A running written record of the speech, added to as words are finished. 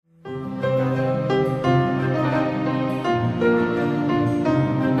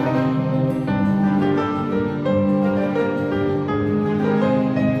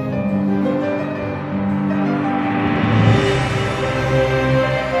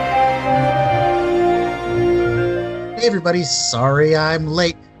Hey everybody, sorry I'm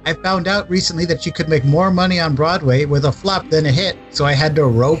late. I found out recently that you could make more money on Broadway with a flop than a hit, so I had to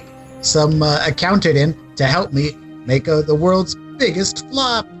rope some accountant in to help me make the world's biggest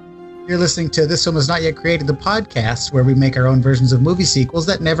flop. You're listening to This Film Is Not Yet Created, the podcast where we make our own versions of movie sequels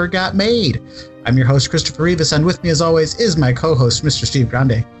that never got made. I'm your host, Christopher Rivas, and with me as always is my co-host, Mr. Steve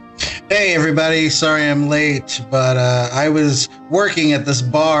Grande. Hey everybody, sorry I'm late, but I was working at this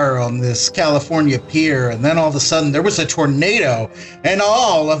bar on this California pier, and then all of a sudden there was a tornado, and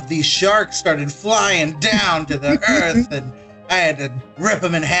all of these sharks started flying down to the earth, and I had to rip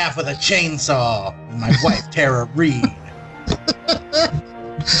them in half with a chainsaw, and my wife, Tara Reid.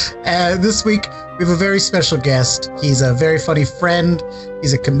 This week, we have a very special guest. He's a very funny friend.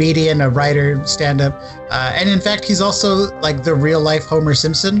 He's a comedian, a writer, stand-up, and in fact, he's also like the real-life Homer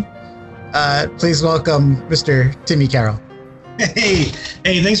Simpson. Please welcome Mr. Timmy Carroll. Hey,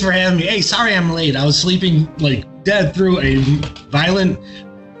 thanks for having me. Hey, sorry I'm late. I was sleeping like dead through a violent,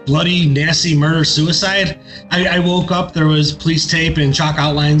 bloody, nasty murder-suicide. I woke up, there was police tape and chalk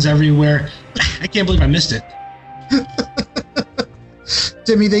outlines everywhere. I can't believe I missed it.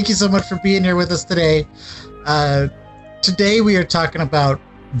 Timmy, thank you so much for being here with us today. Today we are talking about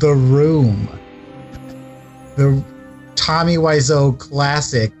The Room, the Tommy Wiseau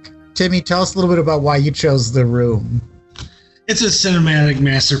classic. Timmy, tell us a little bit about why you chose The Room. It's a cinematic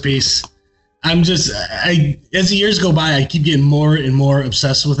masterpiece. As the years go by, I keep getting more and more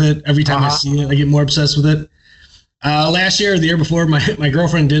obsessed with it. Every time I see it, I get more obsessed with it. Last year or the year before, my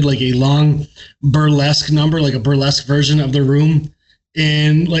girlfriend did like a long burlesque number, like a burlesque version of The Room.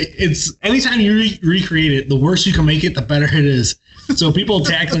 And like it's anytime you recreate it, the worse you can make it, the better it is. So people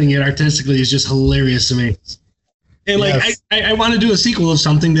tackling it artistically is just hilarious to me. And like yes. I want to do a sequel of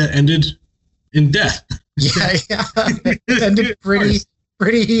something that ended in death. Yeah. It ended pretty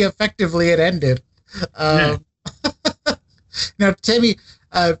effectively. It ended. Now, Timmy,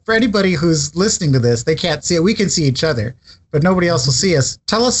 for anybody who's listening to this, they can't see it. We can see each other, but nobody else will see us.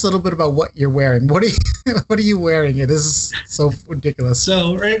 Tell us a little bit about what you're wearing. What are you wearing? It is so ridiculous.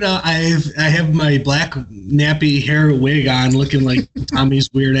 So right now I have my black nappy hair wig on, looking like Tommy's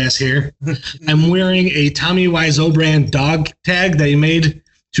weird ass hair. I'm wearing a Tommy Wiseau brand dog tag that he made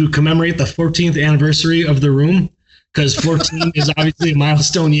to commemorate the 14th anniversary of The Room, because 14 is obviously a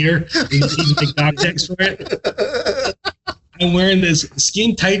milestone year. He's make dog tags for it. I'm wearing this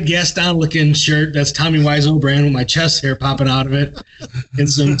skin tight Gaston looking shirt that's Tommy Wiseau brand with my chest hair popping out of it, and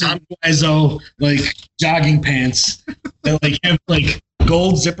some Tommy Wiseau like jogging pants that like have like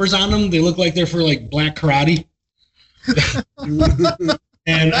gold zippers on them. They look like they're for like black karate.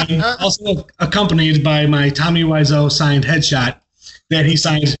 And I'm also accompanied by my Tommy Wiseau signed headshot that he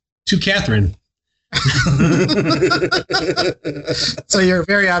signed to Catherine. So you're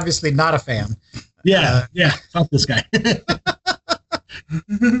very obviously not a fan. Yeah, fuck this guy.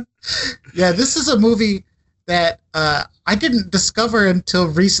 Yeah, this is a movie that I didn't discover until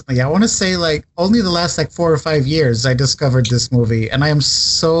recently. I want to say like only the last like 4 or 5 years I discovered this movie, and I am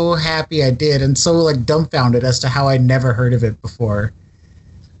so happy I did, and so like dumbfounded as to how I never heard of it before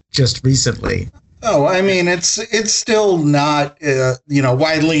just recently. Oh, I mean, it's still not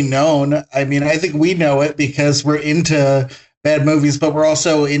widely known. I mean, I think we know it because we're into bad movies, but we're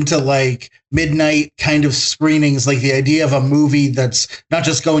also into like midnight kind of screenings, like the idea of a movie that's not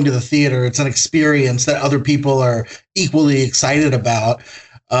just going to the theater, it's an experience that other people are equally excited about.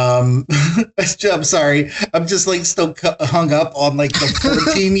 I'm sorry, I'm just like still hung up on like the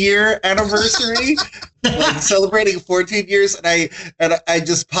 14-year anniversary, like celebrating 14 years, and I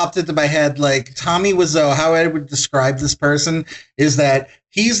just popped into my head like Tommy Wiseau. How I would describe this person is that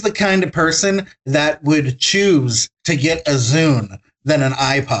he's the kind of person that would choose to get a Zune than an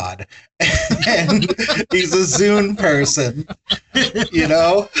iPod, and he's a Zune person, you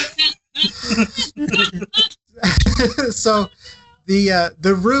know. So.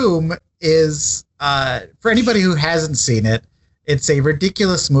 The Room is, for anybody who hasn't seen it, it's a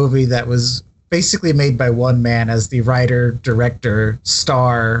ridiculous movie that was basically made by one man as the writer, director,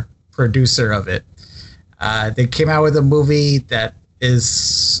 star, producer of it. They came out with a movie that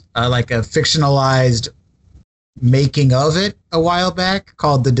is like a fictionalized making of it a while back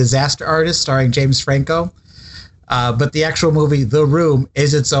called The Disaster Artist, starring James Franco. But the actual movie, The Room,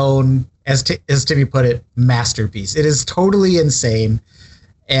 is its own, as Timmy put it, masterpiece. It is totally insane,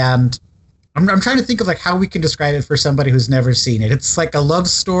 and I'm trying to think of like how we can describe it for somebody who's never seen it. It's like a love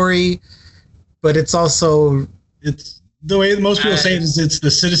story, but it's also the way most people say it is it's the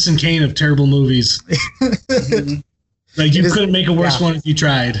Citizen Kane of terrible movies. Like you couldn't make a worse one if you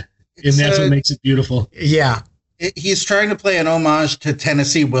tried, and that's what makes it beautiful. Yeah. he's trying to play an homage to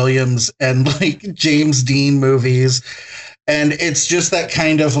Tennessee Williams and like James Dean movies, and it's just that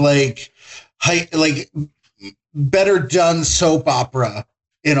kind of like better done soap opera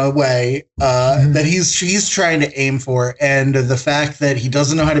in a way that he's trying to aim for. And the fact that he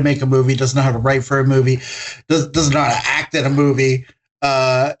doesn't know how to make a movie, doesn't know how to write for a movie, doesn't know how to act in a movie,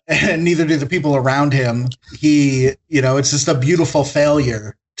 and neither do the people around him. It's just a beautiful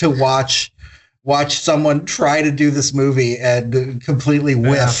failure to watch someone try to do this movie and completely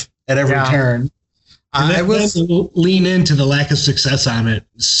whiff at every turn. I will lean into the lack of success on it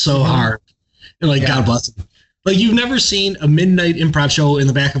so hard. And like, God bless him. Like, you've never seen a midnight improv show in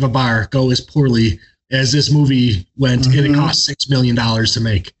the back of a bar go as poorly as this movie went, and it cost $6 million to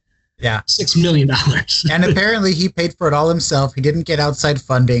make. Yeah. $6 million. And apparently he paid for it all himself. He didn't get outside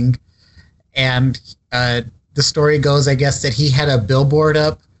funding. And the story goes, I guess, that he had a billboard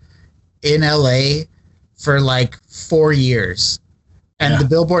up in LA for like 4 years. And the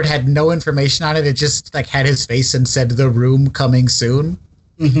billboard had no information on it. It just like had his face and said "The Room coming soon."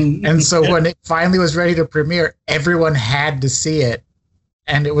 And so when it finally was ready to premiere, everyone had to see it.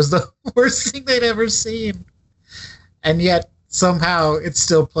 And it was the worst thing they'd ever seen. And yet somehow it's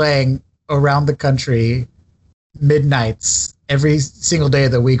still playing around the country midnights every single day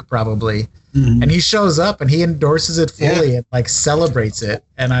of the week, probably. And he shows up and he endorses it fully and like celebrates it.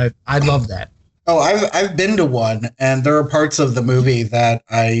 And I love that. Oh, I've been to one, and there are parts of the movie that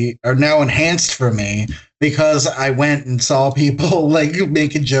are now enhanced for me because I went and saw people like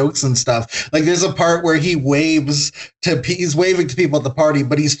making jokes and stuff. Like, there's a part where he's waving to people at the party,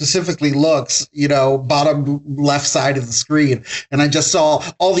 but he specifically looks, bottom left side of the screen, and I just saw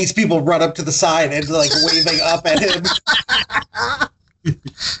all these people run up to the side and like waving up at him.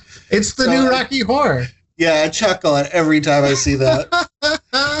 It's the new Rocky Horror. Yeah, I chuckle at every time I see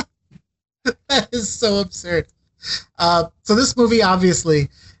that. That is so absurd. So this movie obviously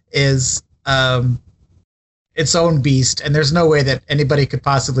is its own beast, and there's no way that anybody could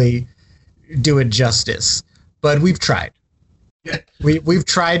possibly do it justice. But we've tried. We've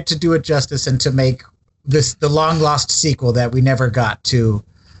tried to do it justice and to make this the long lost sequel that we never got to,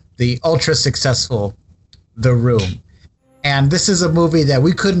 the ultra successful The Room. And this is a movie that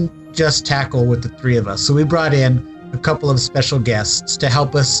we couldn't just tackle with the three of us. So we brought in a couple of special guests to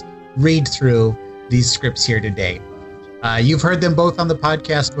help us read through these scripts here today. You've heard them both on the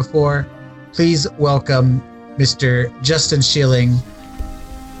podcast before. Please welcome Mr. Justin Schilling.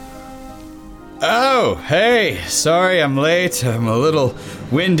 Oh, hey, sorry I'm late. I'm a little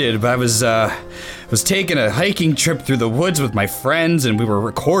winded, but I was taking a hiking trip through the woods with my friends, and we were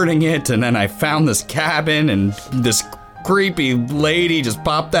recording it, and then I found this cabin, and this creepy lady just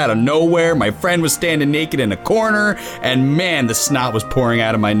popped out of nowhere. My friend was standing naked in a corner, and man, the snot was pouring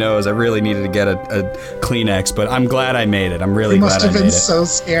out of my nose. I really needed to get a Kleenex, but I'm glad I made it. I'm really glad I made it. You must have been so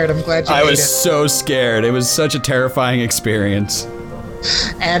scared. I'm glad you made it. I was so scared. It was such a terrifying experience.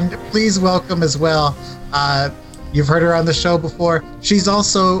 And please welcome as well, you've heard her on the show before. She's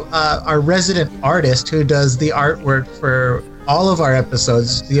also our resident artist who does the artwork for all of our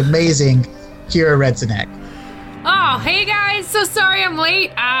episodes, the amazing Kira Redzenek. Oh, hey guys, so sorry I'm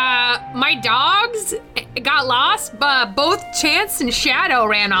late. My dogs got lost, but both Chance and Shadow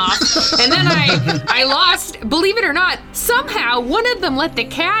ran off. And then I lost, believe it or not, somehow one of them let the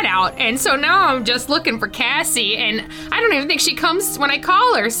cat out. And so now I'm just looking for Cassie, and I don't even think she comes when I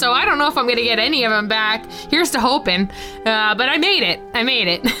call her, so I don't know if I'm gonna get any of them back. Here's to hoping. But I made it.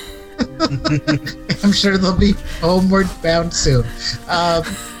 I'm sure they'll be homeward bound soon.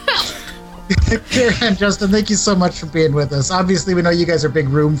 Kira and Justin, thank you so much for being with us. Obviously, we know you guys are big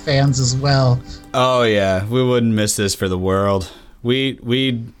Room fans as well. Oh yeah, we wouldn't miss this for the world. We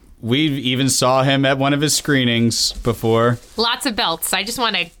even saw him at one of his screenings before. Lots of belts. I just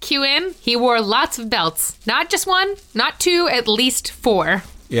want to cue in. He wore lots of belts. Not just one, not two, at least 4.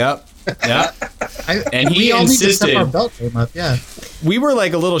 Yep. And he we all insisted. Need to step our belt game up, yeah. We were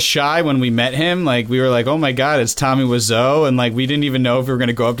like a little shy when we met him. Like, we were like, oh my God, it's Tommy Wiseau. And like, we didn't even know if we were going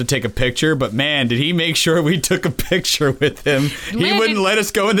to go up to take a picture. But man, did he make sure we took a picture with him. He wouldn't let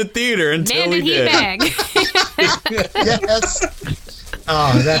us go in the theater until we did. Yes.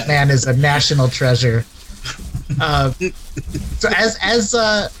 Oh, that man is a national treasure. So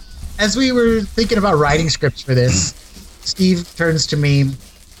as we were thinking about writing scripts for this, Steve turns to me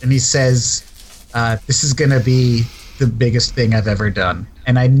and he says, this is going to be the biggest thing I've ever done,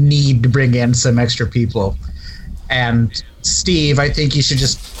 and I need to bring in some extra people. And Steve, I think you should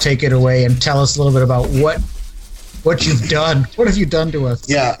just take it away and tell us a little bit about what you've done. What have you done to us?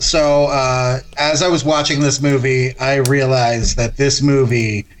 Yeah, so as I was watching this movie, I realized that this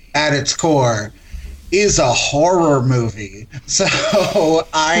movie, at its core, is a horror movie. So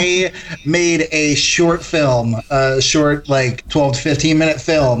I made a short film, like 12 to 15 minute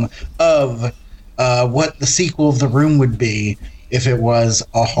film of what the sequel of The Room would be if it was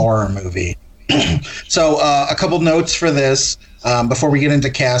a horror movie. So a couple notes for this before we get into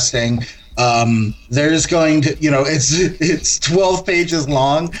casting. There's going to, it's 12 pages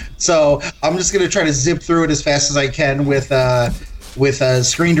long, so I'm just going to try to zip through it as fast as I can with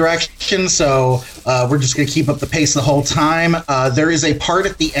screen direction. So we're just going to keep up the pace the whole time. There is a part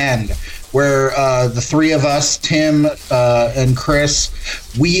at the end where the three of us, Tim and Chris,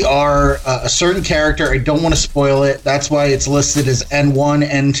 we are a certain character. I don't want to spoil it. That's why it's listed as N1,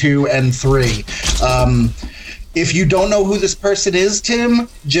 N2, N3. If you don't know who this person is, Tim,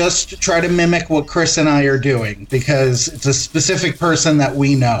 just try to mimic what Chris and I are doing, because it's a specific person that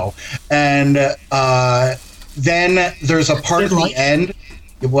we know. And then there's a part at the end.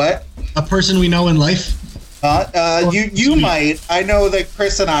 What? A person we know in life? You might. I know that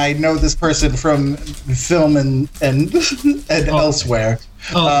Chris and I know this person from film and elsewhere.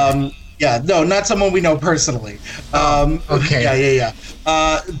 Yeah, no, not someone we know personally. Okay. Yeah.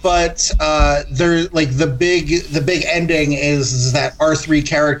 But there, like the big ending is that our three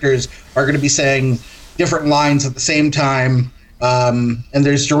characters are going to be saying different lines at the same time, and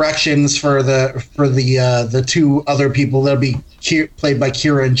there's directions for the two other people that'll be played by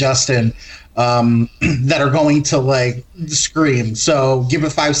Kira and Justin, that are going to like scream. So give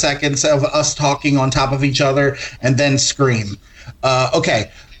it 5 seconds of us talking on top of each other and then scream.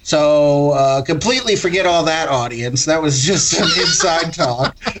 Okay. So completely forget all that, audience. That was just some inside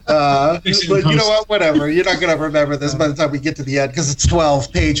talk. But you know what? Whatever. You're not going to remember this by the time we get to the end because it's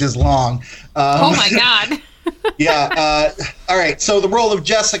 12 pages long. Oh, my God. Yeah. All right. So the role of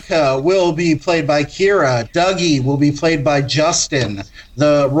Jessica will be played by Kira. Dougie will be played by Justin.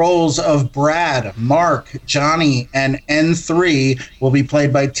 The roles of Brad, Mark, Johnny, and N3 will be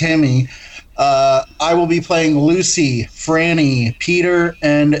played by Timmy. I will be playing Lucy, Franny, Peter,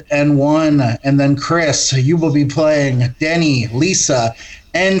 and N1, and then Chris. You will be playing Denny, Lisa,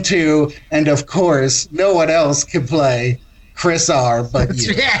 N2, and of course, no one else can play Chris R. but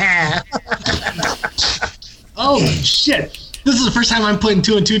you. Yeah. Oh, shit. This is the first time I'm putting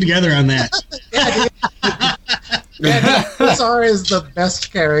 2 and 2 together on that. Yeah, Chris R is the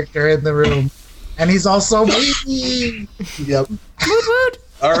best character in the room, and he's also me. Yep. Woot woot.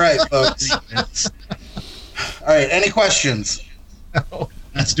 All right, folks. All right, any questions? No.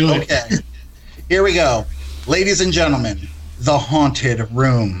 Let's do it. Okay. Here we go. Ladies and gentlemen, The Haunted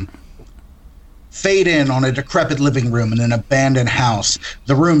Room. Fade in on a decrepit living room in an abandoned house.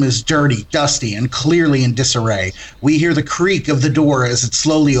 The room is dirty, dusty, and clearly in disarray. We hear the creak of the door as it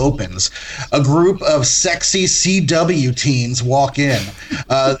slowly opens. A group of sexy CW teens walk in.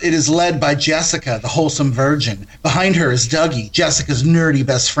 It is led by Jessica, the wholesome virgin. Behind her is Dougie, Jessica's nerdy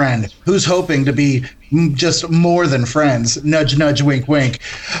best friend, who's hoping to be just more than friends. Nudge, nudge, wink, wink.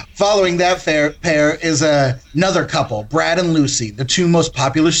 Following that pair is another couple, Brad and Lucy, the two most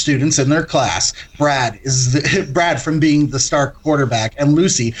popular students in their class. Brad from being the star quarterback, and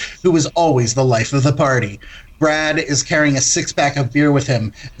Lucy, who is always the life of the party. Brad is carrying a 6-pack of beer with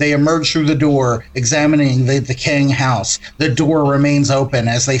him. They emerge through the door, examining the decaying house. The door remains open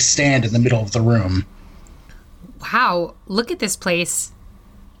as they stand in the middle of the room. Wow, look at this place.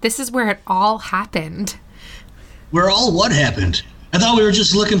 This is where it all happened. Where all what happened? I thought we were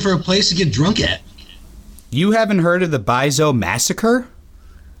just looking for a place to get drunk at. You haven't heard of the Bizo Massacre?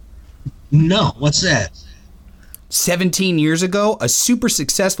 No, what's that? 17 years ago, a super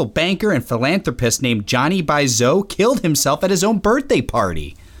successful banker and philanthropist named Johnny Bizo killed himself at his own birthday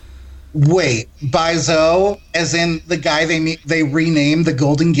party. Wait, Bizo, as in the guy they renamed the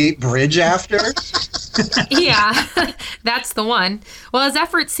Golden Gate Bridge after? Yeah, that's the one. While his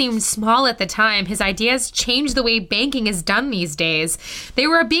efforts seemed small at the time, his ideas changed the way banking is done these days. They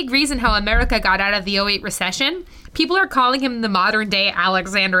were a big reason how America got out of the 2008 recession. People are calling him the modern-day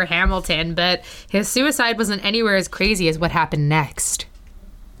Alexander Hamilton, but his suicide wasn't anywhere as crazy as what happened next.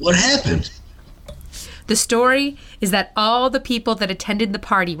 What happened? The story is that all the people that attended the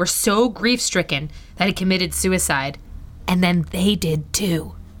party were so grief-stricken that he committed suicide. And then they did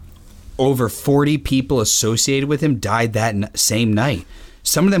too. Over 40 people associated with him died that same night.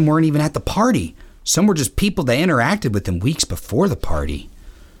 Some of them weren't even at the party. Some were just people that interacted with him weeks before the party.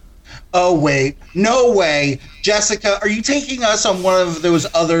 Oh, wait. No way. Jessica, are you taking us on one of those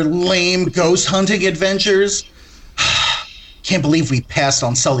other lame ghost hunting adventures? Can't believe we passed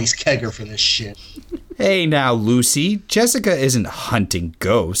on Sully's kegger for this shit. Hey now, Lucy. Jessica isn't hunting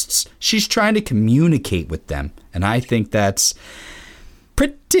ghosts. She's trying to communicate with them. And I think that's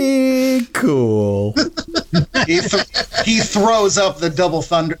pretty cool. He throws up the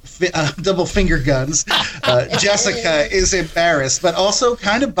double finger guns. Jessica is embarrassed, but also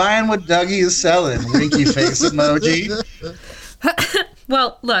kind of buying what Dougie is selling. Winky face emoji.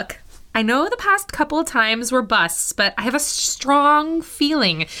 Well, look, I know the past couple of times were busts, but I have a strong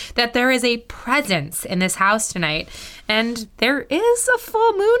feeling that there is a presence in this house tonight. And there is a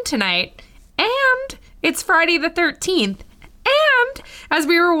full moon tonight. And it's Friday the 13th. And as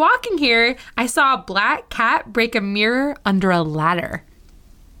we were walking here, I saw a black cat break a mirror under a ladder.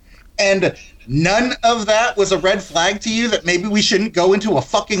 And none of that was a red flag to you that maybe we shouldn't go into a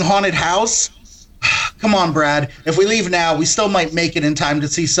fucking haunted house? Come on, Brad. If we leave now, we still might make it in time to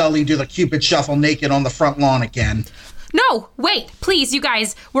see Sully do the Cupid shuffle naked on the front lawn again. No, wait, please, you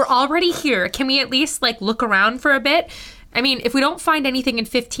guys. We're already here. Can we at least, look around for a bit? I mean, if we don't find anything in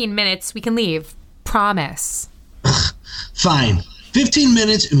 15 minutes, we can leave. Promise. Fine. 15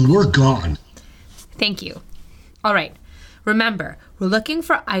 minutes and we're gone. Thank you. All right. Remember, we're looking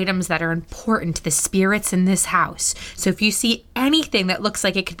for items that are important to the spirits in this house. So if you see anything that looks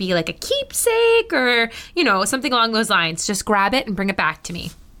like it could be like a keepsake or, something along those lines, just grab it and bring it back to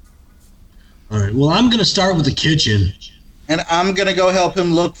me. All right. Well, I'm going to start with the kitchen. And I'm going to go help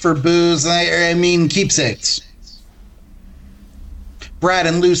him look for booze. Keepsakes. Brad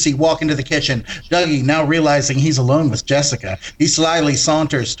and Lucy walk into the kitchen. Dougie, now realizing he's alone with Jessica, he slyly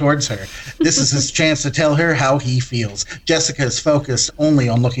saunters towards her. This is his chance to tell her how he feels. Jessica is focused only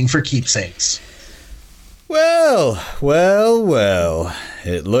on looking for keepsakes. Well.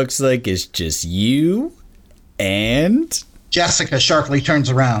 It looks like it's just you and... Jessica sharply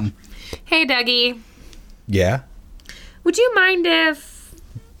turns around. Hey, Dougie. Yeah? Would you mind if...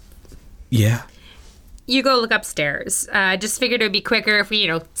 Yeah. You go look upstairs. Just figured it would be quicker if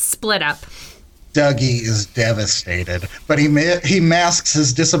we, split up. Dougie is devastated, but he masks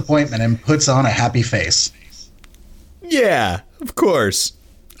his disappointment and puts on a happy face. Yeah, of course.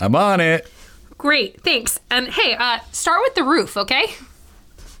 I'm on it. Great, thanks. And hey, start with the roof, okay?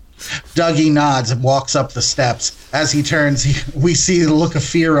 Dougie nods and walks up the steps. As he turns, we see the look of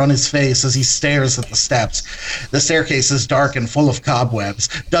fear on his face as he stares at the steps. The staircase is dark and full of cobwebs.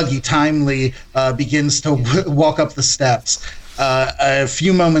 Dougie timely begins to walk up the steps. A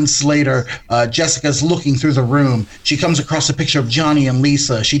few moments later, Jessica's looking through the room. She comes across a picture of Johnny and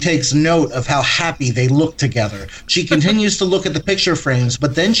Lisa. She takes note of how happy they look together. She continues to look at the picture frames,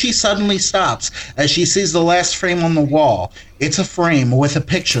 but then she suddenly stops as she sees the last frame on the wall. It's a frame with a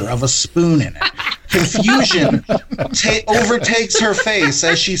picture of a spoon in it. Confusion overtakes her face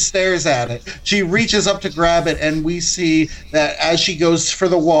as she stares at it. She reaches up to grab it, and we see that as she goes for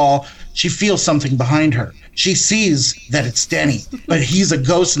the wall, she feels something behind her. She sees that it's Denny, but he's a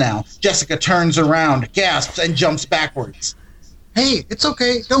ghost now. Jessica turns around, gasps, and jumps backwards. Hey, it's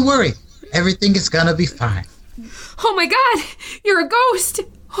okay. Don't worry. Everything is gonna be fine. Oh my god, you're a ghost.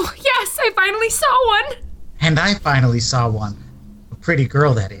 Oh, yes, I finally saw one. And I finally saw one. A pretty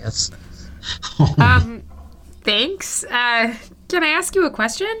girl, that is. Thanks. Can I ask you a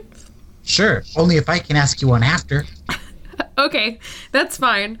question? Sure, only if I can ask you one after. Okay, that's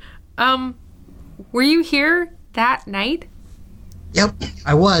fine. Were you here that night? Yep,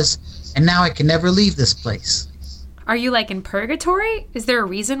 I was. And now I can never leave this place. Are you in purgatory? Is there a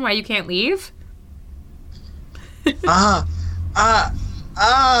reason why you can't leave? Oh,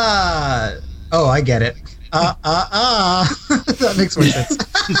 I get it. That makes more sense.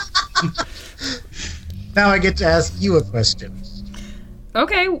 Now I get to ask you a question.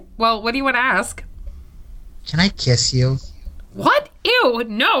 Okay, well, what do you want to ask? Can I kiss you? What? Ew,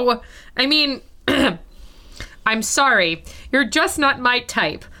 no. I mean, I'm sorry. You're just not my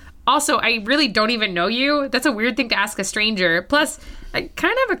type. Also, I really don't even know you. That's a weird thing to ask a stranger. Plus, I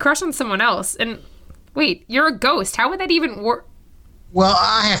kind of have a crush on someone else. And wait, you're a ghost. How would that even work? Well,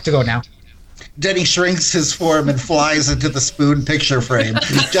 I have to go now. Denny shrinks his form and flies into the spoon picture frame.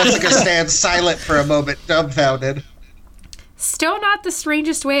 Jessica stands silent for a moment, dumbfounded. Still not the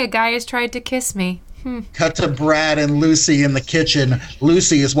strangest way a guy has tried to kiss me. Cut to Brad and Lucy in the kitchen.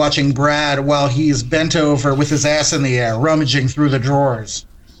 Lucy is watching Brad while he's bent over with his ass in the air, rummaging through the drawers.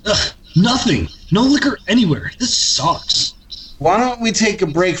 Ugh, nothing. No liquor anywhere. This sucks. Why don't we take a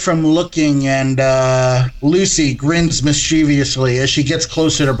break from looking? And Lucy grins mischievously as she gets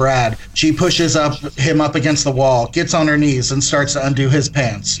closer to Brad. She pushes him up against the wall, gets on her knees, and starts to undo his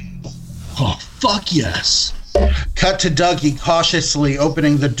pants. Oh, fuck yes. Cut to Dougie cautiously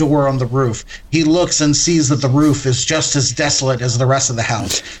opening the door on the roof. He looks and sees that the roof is just as desolate as the rest of the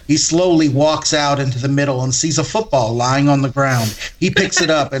house. He slowly walks out into the middle and sees a football lying on the ground. He picks it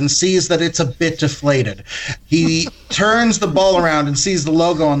up and sees that it's a bit deflated. He turns the ball around and sees the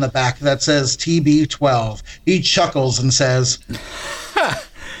logo on the back that says TB12. He chuckles and says,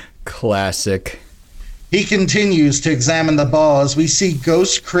 Classic. He continues to examine the ball as we see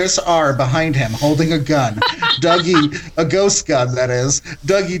Ghost Chris R. behind him holding a gun. Dougie, a ghost gun, that is.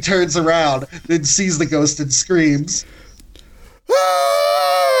 Dougie turns around, then sees the ghost and screams.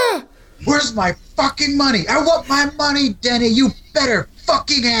 Ah! Where's my fucking money? I want my money, Denny. You better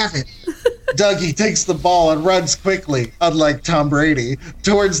fucking have it. Dougie takes the ball and runs quickly, unlike Tom Brady,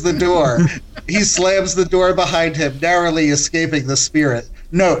 towards the door. He slams the door behind him, narrowly escaping the spirit.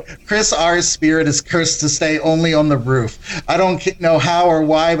 Note, Chris R.'s spirit is cursed to stay only on the roof. I don't know how or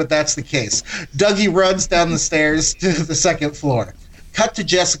why, but that's the case. Dougie runs down the stairs to the second floor. Cut to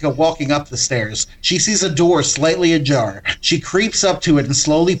Jessica walking up the stairs. She sees a door slightly ajar. She creeps up to it and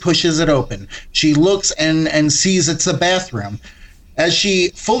slowly pushes it open. She looks and sees it's a bathroom. As she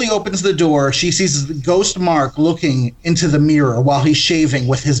fully opens the door, she sees the ghost Mark looking into the mirror while he's shaving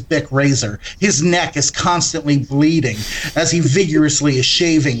with his Bic razor. His neck is constantly bleeding as he vigorously is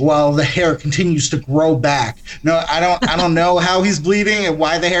shaving while the hair continues to grow back. No, I don't know how he's bleeding and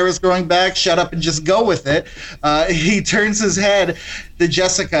why the hair is growing back. Shut up and just go with it. He turns his head to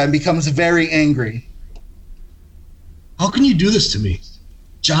Jessica and becomes very angry. How can you do this to me?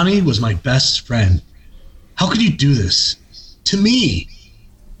 Johnny was my best friend. How could you do this? To me.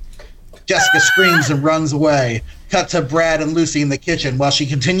 Jessica screams and runs away. Cut to Brad and Lucy in the kitchen while she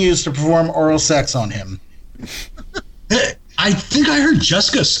continues to perform oral sex on him. I think I heard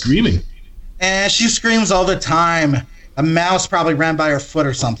Jessica screaming. She screams all the time. A mouse probably ran by her foot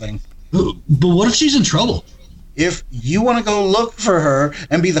or something. But what if she's in trouble? If you want to go look for her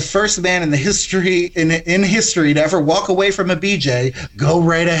and be the first man in the history to ever walk away from a BJ, go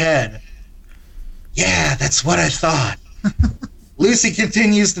right ahead. Yeah, that's what I thought. Lucy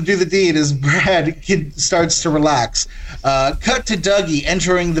continues to do the deed as Brad starts to relax. Cut to Dougie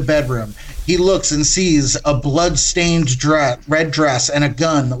entering the bedroom. He looks and sees a blood-stained red dress and a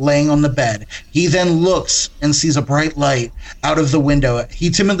gun laying on the bed. He then looks and sees a bright light out of the window. He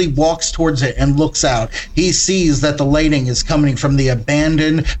timidly walks towards it and looks out. He sees that the lighting is coming from the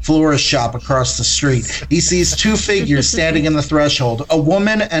abandoned florist shop across the street. He sees two figures standing in the threshold, a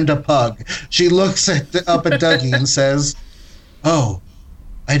woman and a pug. She looks up at Dougie and says, "Oh,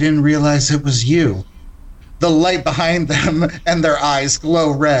 I didn't realize it was you." The light behind them and their eyes glow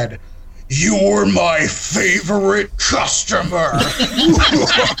red. "You're my favorite customer."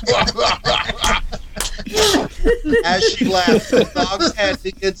 As she laughs, the dog's head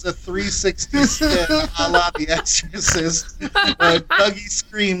begins a 360 spin a la The Exorcist. Dougie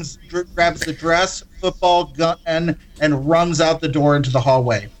screams, grabs the dress, football, gun, and runs out the door into the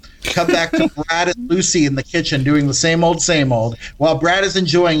hallway. Cut back to Brad and Lucy in the kitchen doing the same old, same old. While Brad is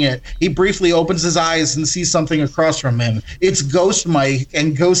enjoying it, he briefly opens his eyes and sees something across from him. It's Ghost Mike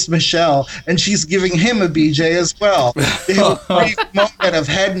and Ghost Michelle, and she's giving him a BJ as well. They have a brief moment of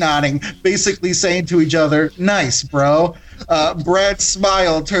head nodding, basically saying to each other, "Nice, bro." Brad's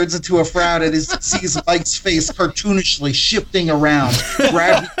smile turns into a frown and sees Mike's face cartoonishly shifting around.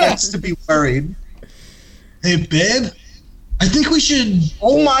 Brad begins to be worried. "Hey, babe? I think we should..."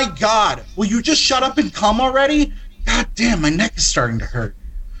 "Oh my God, will you just shut up and come already? God damn, my neck is starting to hurt."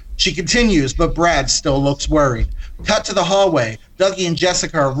 She continues, but Brad still looks worried. Cut to the hallway. Dougie and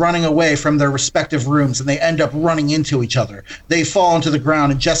Jessica are running away from their respective rooms, and they end up running into each other. They fall onto the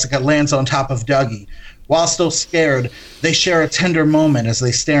ground, and Jessica lands on top of Dougie. While still scared, they share a tender moment as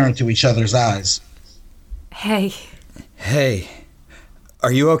they stare into each other's eyes. Hey. Hey.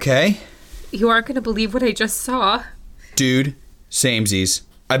 Are you okay? You aren't going to believe what I just saw. Dude, samesies.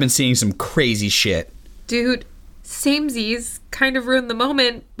 I've been seeing some crazy shit. Dude, samesies kind of ruined the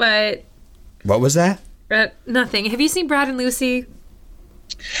moment, but... What was that? Nothing. Have you seen Brad and Lucy?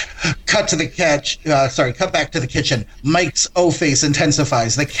 Cut back to the kitchen. Mike's O-face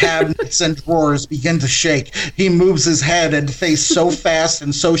intensifies. The cabinets and drawers begin to shake. He moves his head and face so fast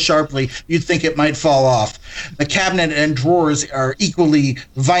and so sharply you'd think it might fall off. The cabinet and drawers are equally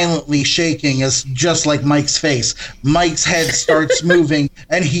violently shaking, as just like Mike's face. Mike's head starts moving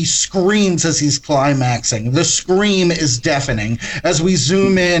and he screams as he's climaxing. The scream is deafening. As we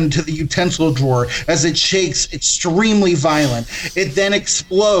zoom in to the utensil drawer, as it shakes, extremely violent. It then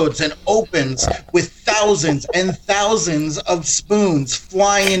explodes and opens with thousands and thousands of spoons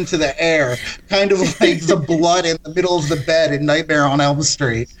flying into the air, kind of like the blood in the middle of the bed in Nightmare on Elm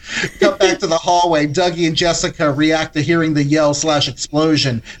Street. Cut back to the hallway. Dougie and Jessica react to hearing the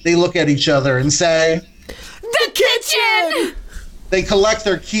yell/explosion. They look at each other and say, "The kitchen!" They collect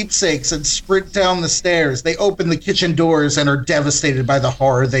their keepsakes and sprint down the stairs. They open the kitchen doors and are devastated by the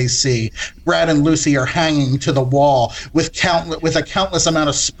horror they see. Brad and Lucy are hanging to the wall with a countless amount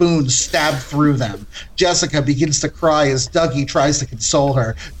of spoons stabbed through them. Jessica begins to cry as Dougie tries to console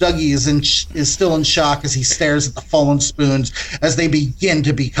her. Dougie is still in shock as he stares at the fallen spoons as they begin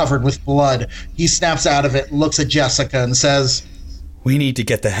to be covered with blood. He snaps out of it, looks at Jessica, and says, "We need to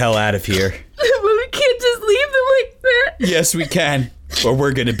get the hell out of here." We can't just leave them like that. Yes, we can, or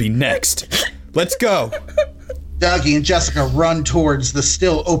we're gonna be next. Let's go. Dougie and Jessica run towards the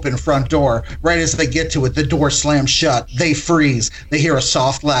still open front door. Right as they get to it, the door slams shut. They freeze. They hear a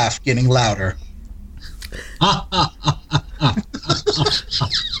soft laugh getting louder.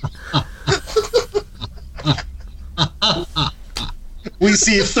 We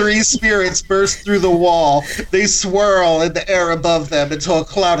see three spirits burst through the wall. They swirl in the air above them until a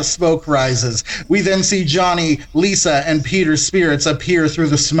cloud of smoke rises. We then see Johnny, Lisa, and Peter's spirits appear through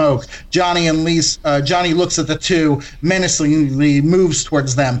the smoke. Johnny looks at the two, menacingly moves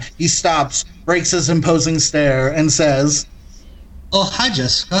towards them. He stops, breaks his imposing stare, and says, "Oh, hi,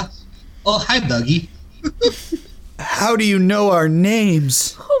 Jessica. Oh, hi, Dougie." How do you know our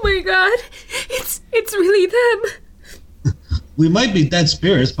names? Oh my god, it's really them. We might be dead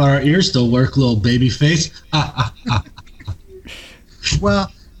spirits, but our ears still work, little baby face.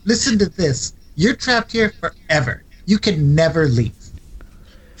 Well, listen to this. You're trapped here forever. You can never leave.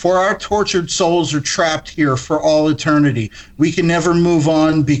 For our tortured souls are trapped here for all eternity. We can never move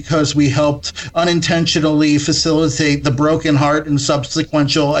on because we helped unintentionally facilitate the broken heart and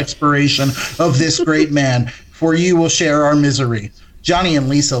subsequent expiration of this great man. For you will share our misery. Johnny and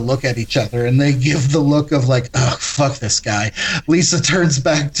Lisa look at each other and they give the look of like, oh, fuck this guy. Lisa turns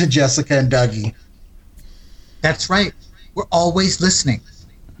back to Jessica and Dougie. That's right. We're always listening.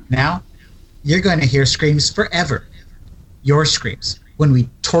 Now, you're going to hear screams forever. Your screams when we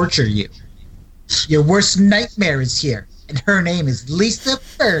torture you. Your worst nightmare is here, and her name is Lisa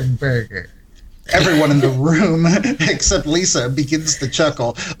Fernberger. Everyone in the room, except Lisa, begins to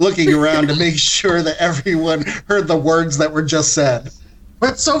chuckle, looking around to make sure that everyone heard the words that were just said.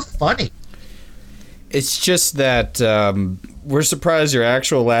 What's so funny? It's just that we're surprised your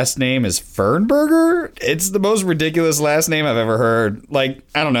actual last name is Fernberger. It's the most ridiculous last name I've ever heard. Like,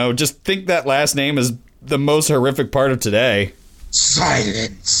 I don't know, just think that last name is the most horrific part of today.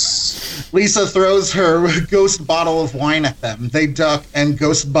 Silence. Lisa throws her ghost bottle of wine at them. They duck, and the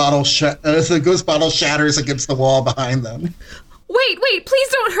ghost bottle shatters against the wall behind them. Wait, please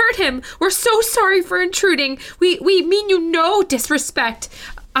don't hurt him. We're so sorry for intruding. We mean you no disrespect.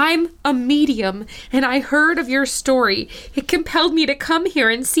 I'm a medium, and I heard of your story. It compelled me to come here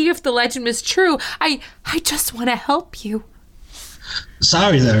and see if the legend was true. I just want to help you.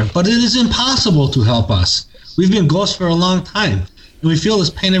 Sorry there, but it is impossible to help us. We've been ghosts for a long time, and we feel this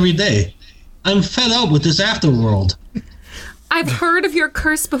pain every day. I'm fed up with this afterworld. I've heard of your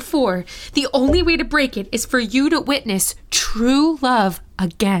curse before. The only way to break it is for you to witness true love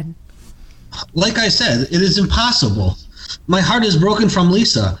again. Like I said, it is impossible. My heart is broken from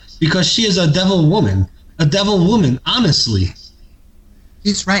Lisa because she is a devil woman. A devil woman, honestly.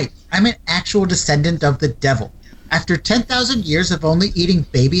 He's right. I'm an actual descendant of the devil. After 10,000 years of only eating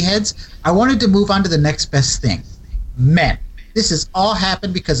baby heads, I wanted to move on to the next best thing. Men. This has all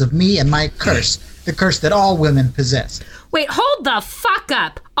happened because of me and my curse. The curse that all women possess. Wait, hold the fuck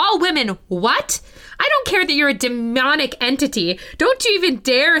up. All women, what? I don't care that you're a demonic entity. Don't you even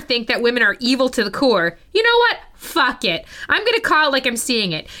dare think that women are evil to the core. You know what? Fuck it. I'm gonna call it like I'm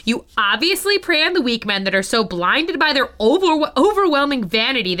seeing it. You obviously prey on the weak men that are so blinded by their overwhelming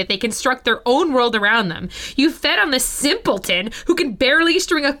vanity that they construct their own world around them. You fed on the simpleton who can barely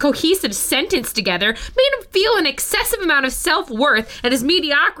string a cohesive sentence together, made him feel an excessive amount of self-worth, and his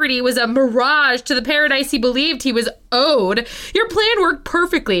mediocrity was a mirage to the paradise he believed he was owed. Your plan worked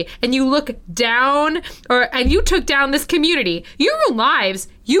perfectly, and you took down this community. You ruined lives.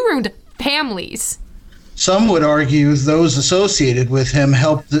 You ruined families. Some would argue those associated with him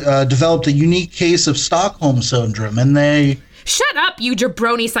helped develop a unique case of Stockholm Syndrome, and they... Shut up, you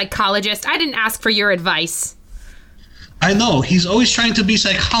jabroni psychologist. I didn't ask for your advice. I know, he's always trying to be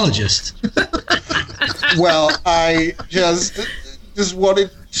psychologist. Well, I just wanted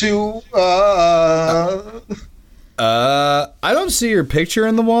to... I don't see your picture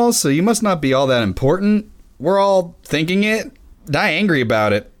in the wall, so you must not be all that important. We're all thinking it. Die angry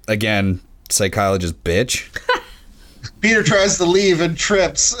about it. again, psychologist bitch. Peter tries to leave and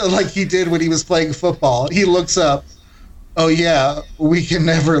trips like he did when he was playing football. He looks up. Oh, yeah, we can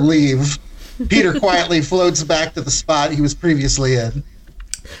never leave. Peter quietly floats back to the spot he was previously in.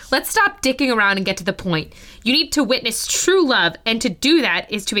 Let's stop dicking around and get to the point. You need to witness true love, and to do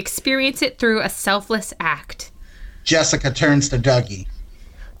that is to experience it through a selfless act. Jessica turns to Dougie.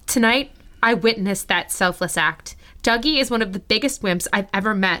 Tonight, I witnessed that selfless act. Dougie is one of the biggest wimps I've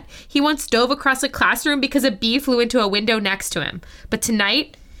ever met. He once dove across a classroom because a bee flew into a window next to him. But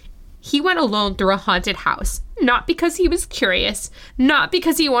tonight, he went alone through a haunted house. Not because he was curious, not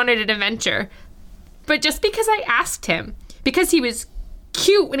because he wanted an adventure, but just because I asked him. Because he was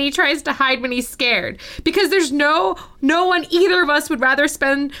cute when he tries to hide when he's scared. Because there's no one either of us would rather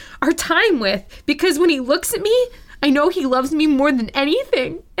spend our time with. Because when he looks at me, I know he loves me more than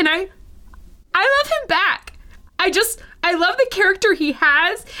anything. And I love him back. I love the character he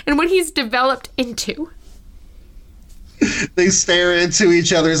has and what he's developed into. They stare into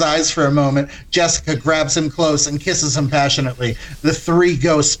each other's eyes for a moment. Jessica grabs him close and kisses him passionately. The three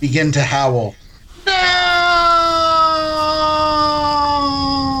ghosts begin to howl. No!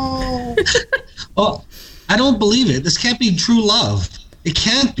 Oh, I don't believe it. This can't be true love. It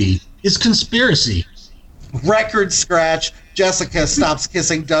can't be. It's conspiracy. Record scratch. Jessica stops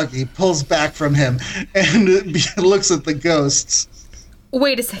kissing Dougie, pulls back from him, and looks at the ghosts.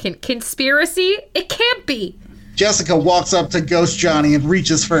 Wait a second. Conspiracy? It can't be. Jessica walks up to Ghost Johnny and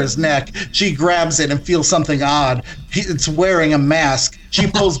reaches for his neck. She grabs it and feels something odd. It's wearing a mask. She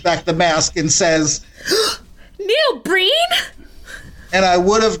pulls back the mask and says, Neil Breen? And I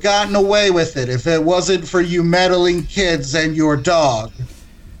would have gotten away with it if it wasn't for you meddling kids and your dog.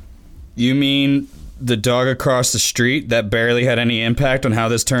 You mean the dog across the street that barely had any impact on how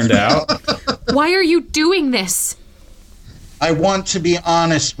this turned out? Why are you doing this? I want to be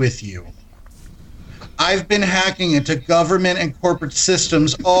honest with you. I've been hacking into government and corporate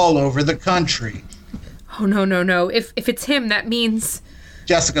systems all over the country. Oh, no. If it's him, that means...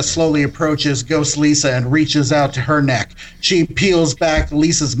 Jessica slowly approaches Ghost Lisa and reaches out to her neck. She peels back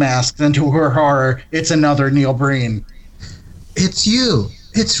Lisa's mask, and to her horror, it's another Neil Breen. It's you.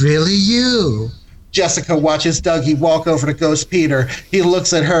 It's really you. Jessica watches Dougie walk over to Ghost Peter. He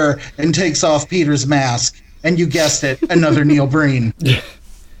looks at her and takes off Peter's mask. And you guessed it, another Neil Breen.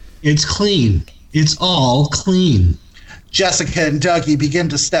 It's clean. It's all clean. Jessica and Dougie begin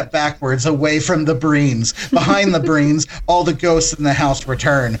to step backwards away from the Breens. Behind the Breens, all the ghosts in the house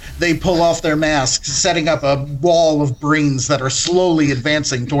return. They pull off their masks, setting up a wall of Breens that are slowly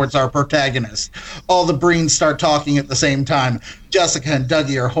advancing towards our protagonist. All the Breens start talking at the same time. Jessica and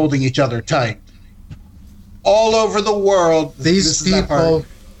Dougie are holding each other tight. All over the world, these people... all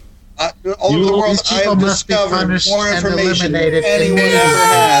over the world, I have discovered more information than anyone ever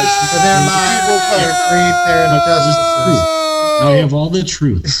has. Their injustices. I have all the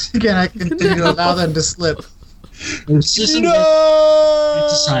truth. Can I continue to allow them to slip? The system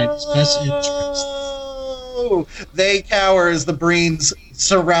decide its best interest. They cower as the Breens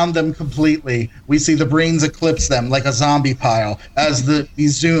surround them completely. We see the Breens eclipse them like a zombie pile as we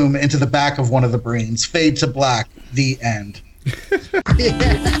zoom into the back of one of the Breens. Fade to black. The end.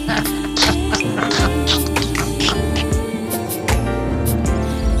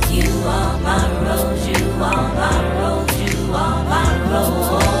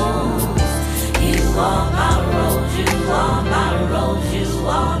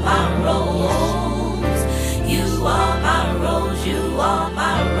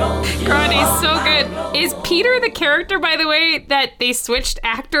 God, he's so good. Is Peter the character, by the way, that they switched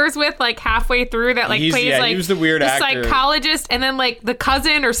actors with like halfway through that plays he was the weird actor. Psychologist and then like the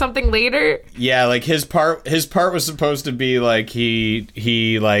cousin or something later? Yeah, like his part was supposed to be like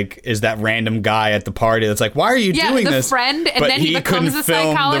he like is that random guy at the party that's like, why are you doing the this? Friend, and but then he becomes couldn't a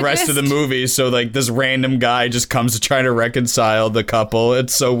film psychologist. the rest of the movie, so like this random guy just comes to try to reconcile the couple.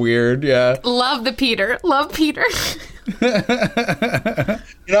 It's so weird. Yeah. Love Peter.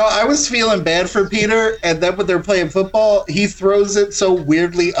 I was feeling bad for Peter, and then when they're playing football, he throws it so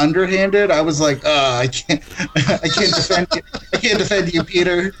weirdly underhanded. I was like, I can't defend you. I can't defend you,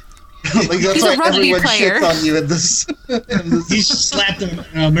 Peter. Like that's He's why a rugby everyone player. shits on you in this. He slapped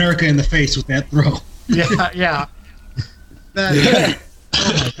America in the face with that throw. Yeah. Oh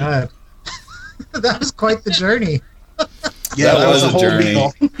my God. That was quite the journey. Yeah, that was a whole journey.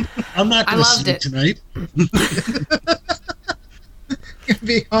 meal. I'm not going to loved sleep it. tonight. You're gonna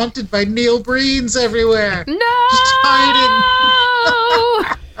be haunted by Neil Breens everywhere. No! Just hiding.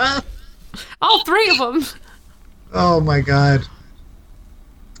 All three of them. Oh my God.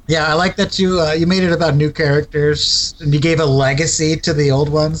 Yeah, I like that you made it about new characters and you gave a legacy to the old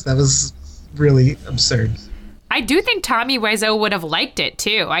ones. That was really absurd. I do think Tommy Wiseau would have liked it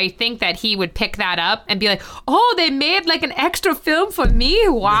too. I think that he would pick that up and be like, "Oh, they made like an extra film for me.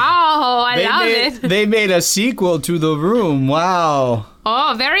 Wow, I love it." They made a sequel to The Room. Wow.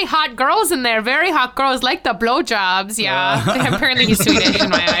 Oh, very hot girls in there. Very hot girls like the blowjobs. Yeah, apparently he's Swedish in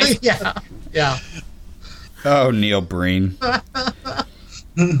my eyes. Yeah. Oh, Neil Breen.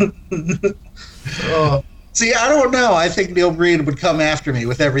 Oh. See, I don't know. I think Neil Breen would come after me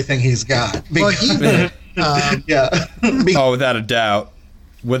with everything he's got. Well, he did. Yeah. Oh, without a doubt.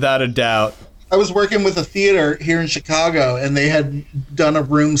 Without a doubt. I was working with a theater here in Chicago, and they had done a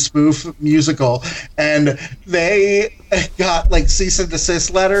Room spoof musical, and they got like cease and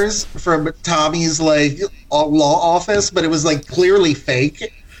desist letters from Tommy's like law office, but it was like clearly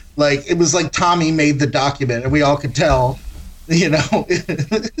fake. Like it was like Tommy made the document, and we all could tell. You know.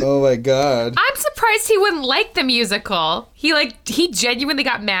 Oh my God. I'm surprised he wouldn't like the musical. He genuinely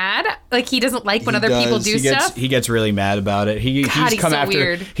got mad. Like he doesn't like when other people do stuff. He gets really mad about it. He's come so after.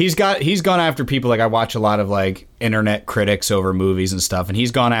 weird. He's gone after people. Like I watch a lot of like internet critics over movies and stuff, and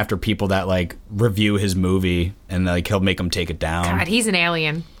he's gone after people that like review his movie and like he'll make them take it down. God, he's an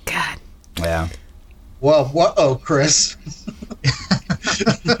alien. God. Yeah. Well, what-oh, Chris.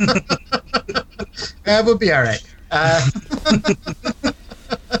 We'll be all right.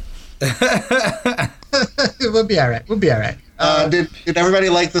 We'll be all right. Did everybody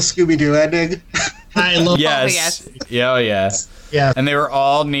like the Scooby-Doo ending? I love. Yes. Yeah. Oh yeah. Yeah. And they were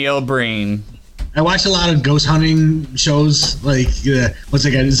all Neil Breen. I watch a lot of ghost hunting shows, like what's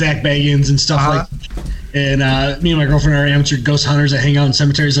it got, Zach Bagans and stuff like. And me and my girlfriend are amateur ghost hunters that hang out in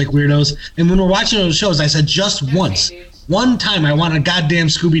cemeteries like weirdos. And when we're watching those shows, I said just one time, I want a goddamn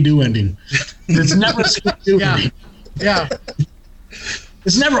Scooby-Doo ending. It's never a Scooby-Doo ending. Yeah.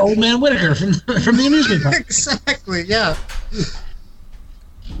 It's never Old Man Whitaker from the amusement park. Exactly. Yeah.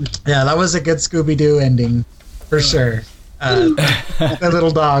 Yeah, that was a good Scooby-Doo ending, for sure. The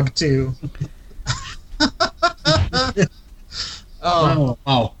little dog too. Oh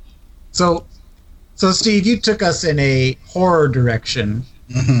wow. So Steve, you took us in a horror direction.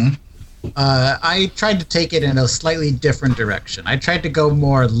 Mm-hmm. I tried to take it in a slightly different direction. I tried to go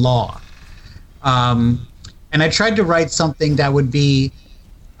more law. And I tried to write something that would be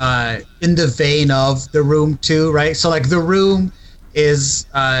in the vein of The Room 2, right? So, like, The Room is,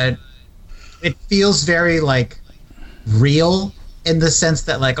 it feels very, like, real in the sense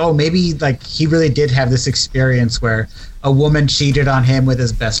that, like, oh, maybe, like, he really did have this experience where a woman cheated on him with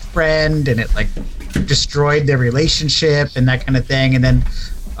his best friend and it, like, destroyed their relationship and that kind of thing. And then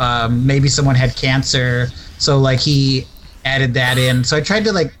maybe someone had cancer. So, like, he added that in. So I tried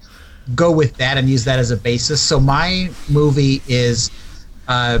to, like, go with that and use that as a basis. So my movie is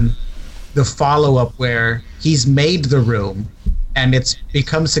the follow-up where he's made The Room and it's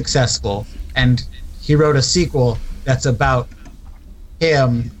become successful, and he wrote a sequel that's about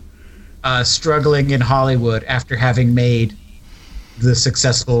him struggling in Hollywood after having made the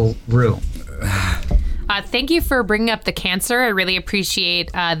successful Room. Thank you for bringing up the cancer. I really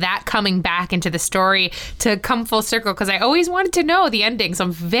appreciate that coming back into the story to come full circle, because I always wanted to know the ending. So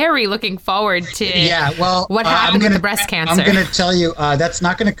I'm very looking forward to what happened with the breast cancer. I'm going to tell you that's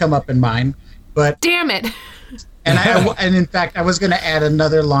not going to come up in mine. But damn it. And in fact, I was going to add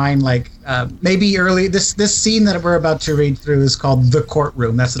another line, like maybe early. This scene that we're about to read through is called The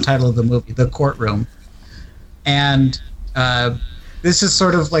Courtroom. That's the title of the movie, The Courtroom. And this is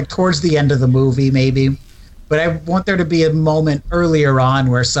sort of like towards the end of the movie, maybe. But I want there to be a moment earlier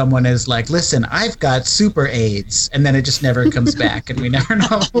on where someone is like, listen, I've got super AIDS. And then it just never comes back, and we never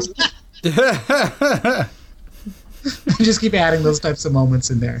know. Just keep adding those types of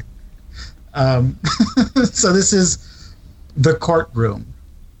moments in there. So this is The Courtroom.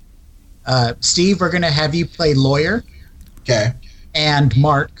 Steve, we're going to have you play lawyer. Okay. And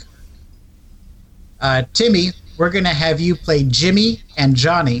Mark. Timmy, we're going to have you play Jimmy and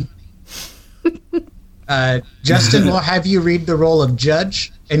Johnny. Justin will have you read the role of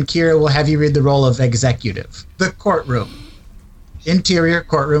judge, and Kira will have you read the role of executive. The Courtroom. Interior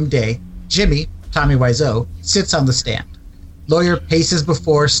courtroom day. Jimmy, Tommy Wiseau, sits on the stand. Lawyer paces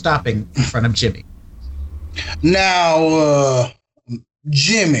before stopping in front of Jimmy. Now,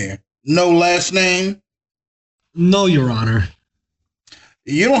 Jimmy, no last name? No, Your Honor.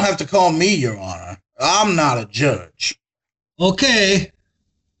 You don't have to call me Your Honor. I'm not a judge. Okay.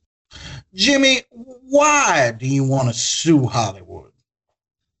 Jimmy, why do you want to sue Hollywood?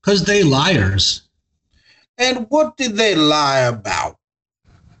 'Cause they liars. And what did they lie about?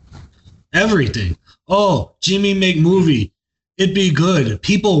 Everything. Oh, Jimmy make movie. It be good.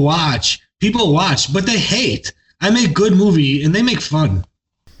 People watch, but they hate. I make good movie and they make fun.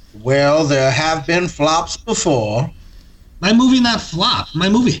 Well, there have been flops before. My movie not flop. My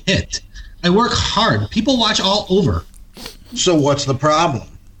movie hit. I work hard. People watch all over. So what's the problem?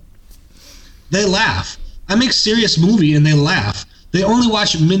 They laugh. I make serious movie and they laugh. They only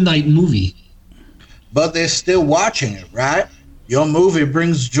watch midnight movie. But they're still watching it, right? Your movie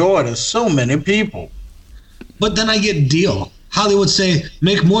brings joy to so many people. But then I get deal. Hollywood say,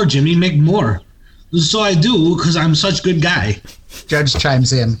 make more, Jimmy, make more. So I do, because I'm such good guy. Judge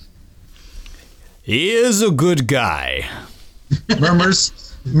chimes in. He is a good guy. Murmurs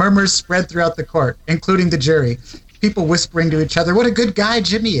spread throughout the court, including the jury. People whispering to each other, what a good guy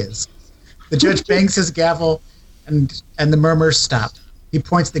Jimmy is. The judge bangs his gavel, and the murmurs stop. He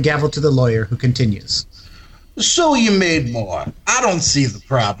points the gavel to the lawyer, who continues. So you made more. I don't see the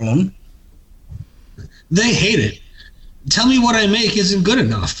problem. They hate it. Tell me what I make isn't good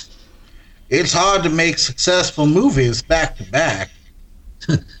enough. It's hard to make successful movies back to back.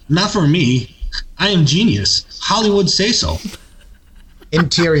 Not for me. I am genius. Hollywood say so.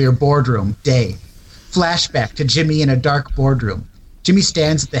 Interior boardroom, day. Flashback to Jimmy in a dark boardroom. Jimmy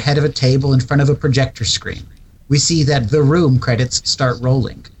stands at the head of a table in front of a projector screen. We see that The Room credits start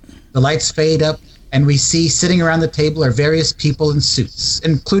rolling. The lights fade up, and we see sitting around the table are various people in suits,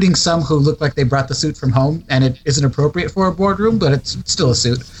 including some who look like they brought the suit from home, and it isn't appropriate for a boardroom, but it's still a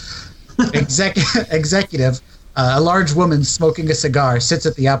suit. Executive, a large woman smoking a cigar, sits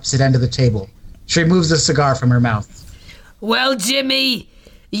at the opposite end of the table. She removes the cigar from her mouth. Well, Jimmy,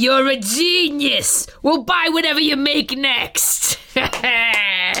 you're a genius. We'll buy whatever you make next.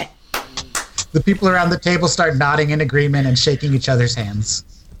 The people around the table start nodding in agreement and shaking each other's hands.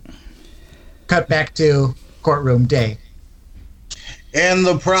 Cut back to courtroom, day. And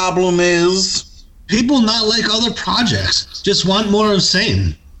the problem is? People not like other projects. Just want more of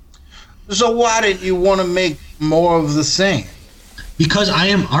same. So why didn't you want to make more of the same? Because I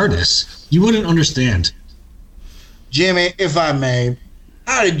am artist. You wouldn't understand. Jimmy, if I may,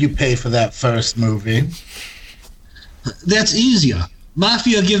 how did you pay for that first movie? That's easier.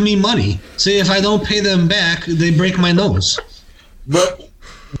 Mafia give me money. Say if I don't pay them back, they break my nose. But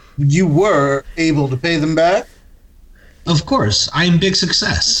you were able to pay them back? Of course, I'm big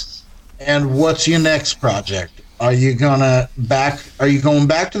success. And what's your next project? Are you going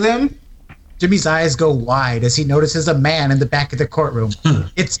back to them? Jimmy's eyes go wide as he notices a man in the back of the courtroom.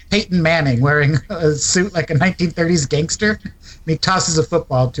 It's Peyton Manning wearing a suit like a 1930s gangster, and he tosses a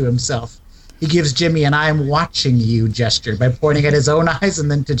football to himself. He gives Jimmy an I'm watching you gesture by pointing at his own eyes and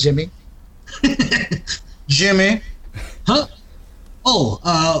then to Jimmy. Jimmy? Huh?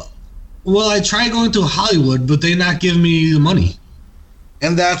 Oh, well, I tried going to Hollywood, but they not give me the money.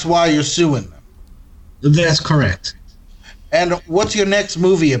 And that's why you're suing them? That's correct. And what's your next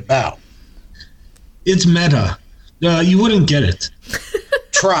movie about? It's meta. You wouldn't get it.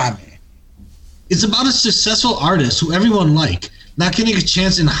 Try me. It's about a successful artist who everyone like, not getting a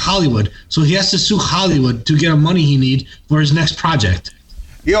chance in Hollywood, so he has to sue Hollywood to get the money he need for his next project.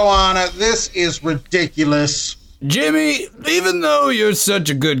 Your Honor, this is ridiculous. Jimmy, even though you're such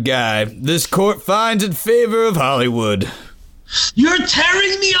a good guy, this court finds in favor of Hollywood. You're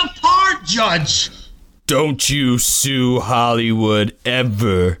tearing me apart, Judge! Don't you sue Hollywood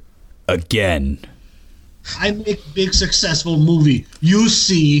ever again. I make big successful movie, you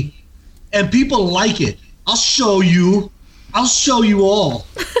see, and people like it. I'll show you all.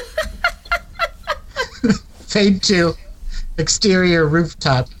 Fade to exterior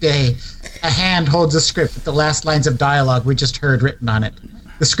rooftop, day. A hand holds a script with the last lines of dialogue we just heard written on it.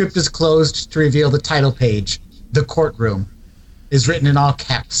 The script is closed to reveal the title page. The Courtroom is written in all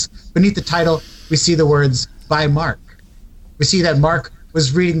caps. Beneath the title, we see the words, by Mark. We see that Mark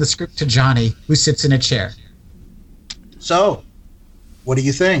was reading the script to Johnny, who sits in a chair. So, what do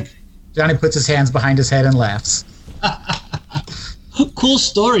you think? Johnny puts his hands behind his head and laughs. Cool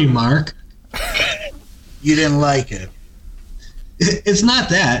story, Mark. You didn't like it. It's not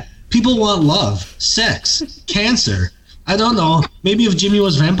that. People want love, sex, cancer. I don't know. Maybe if Jimmy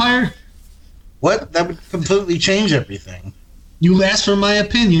was vampire? What? That would completely change everything. You asked for my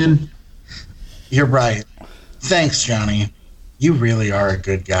opinion. You're right. Thanks, Johnny. You really are a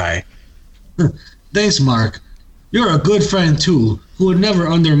good guy. Thanks, Mark. You're a good friend, too, who would never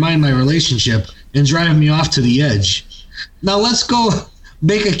undermine my relationship and drive me off to the edge. Now let's go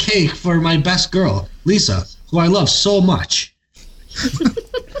bake a cake for my best girl, Lisa, who I love so much.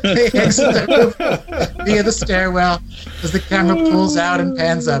 They exit the room via the stairwell as the camera pulls out and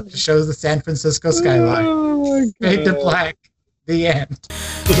pans up to show the San Francisco skyline. Fade to black. The end.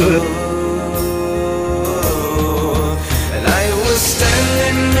 And I stand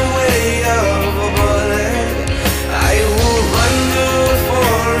in the way of a bullet. I will run through a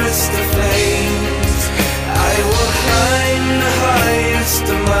forest of flames. I will climb the highest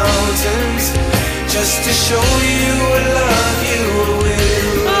of mountains just to show you what love you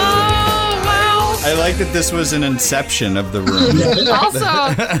will. Oh, wow. I like that this was an inception of the room.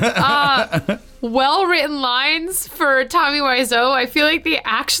 Also, well-written lines for Tommy Wiseau. I feel like they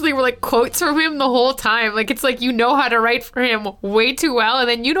actually were like quotes from him the whole time. Like, it's like you know how to write for him way too well, and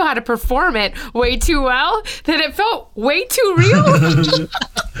then you know how to perform it way too well, that it felt way too real.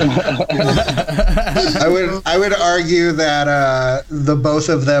 I would argue that the both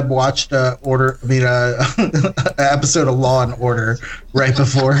of them watched an episode of Law and Order right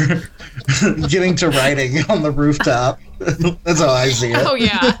before getting to writing on the rooftop. That's how I see it. Oh,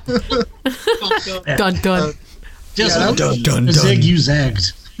 yeah. Dun, dun. Just Yeah, that dun, zig, you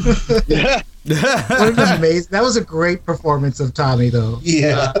zagged. What an amazing! That was a great performance of Tommy, though.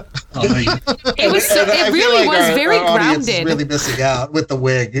 Yeah. It was. So, And I it feel really like was our very audience is grounded. really missing out with the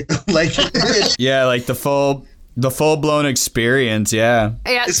wig, like Yeah, like the full blown experience. Yeah.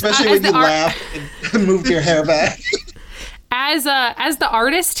 Yeah, especially as when the you art- laugh and move your hair back. As the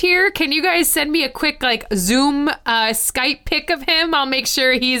artist here, can you guys send me a quick like Zoom Skype pic of him? I'll make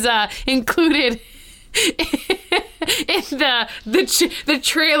sure he's included in the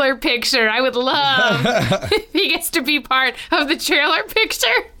trailer picture. I would love if he gets to be part of the trailer picture.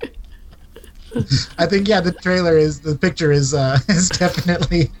 I think the picture is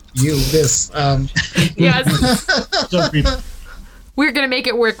definitely you. This Yes, So creepy. we're gonna make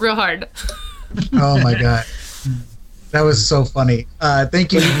it work real hard. oh my god, that was so funny.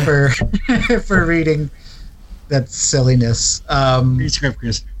 Thank you for for reading that silliness. Great script,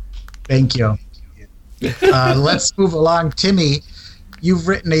 Chris. Thank you. Let's move along. Timmy, you've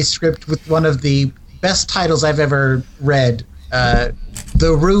written a script with one of the best titles I've ever read.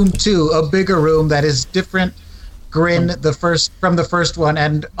 The Room 2, a bigger room that is different. Grin from the first one,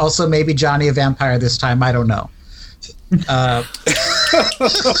 and also maybe Johnny a Vampire this time. I don't know.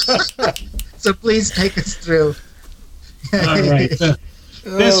 So please take us through. All right.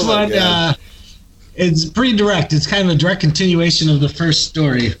 This one, it's pretty direct. It's kind of a direct continuation of the first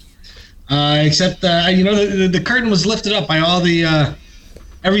story. Except, the curtain was lifted up by all the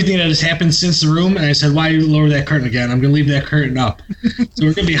everything that has happened since the room, and I said, why lower that curtain again? I'm going to leave that curtain up. So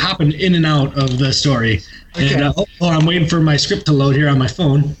we're going to be hopping in and out of the story. Okay. And I'm waiting for my script to load here on my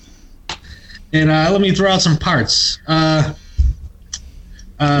phone. And let me throw out some parts. Some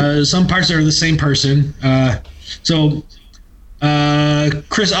parts are the same person.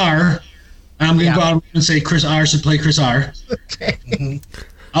 Chris R. I'm going to go out and say Chris R. should play Chris R. Okay.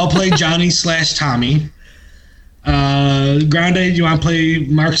 I'll play Johnny/Tommy. Grande, you want to play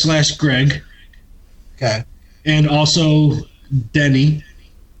Mark/Greg? Okay. And also Denny.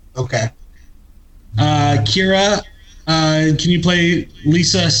 Okay. Kira, can you play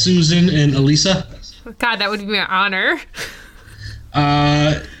Lisa, Susan, and Elisa? God, that would be an honor.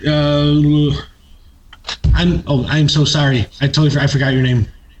 I'm so sorry. I forgot your name.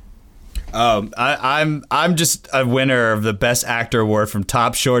 I'm just a winner of the Best Actor Award from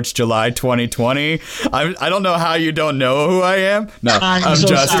Top Shorts July 2020. I don't know how you don't know who I am. No, I'm so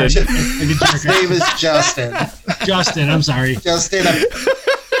Justin. sorry. His name is Justin. Justin, I'm sorry.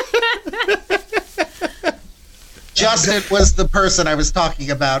 Justin was the person I was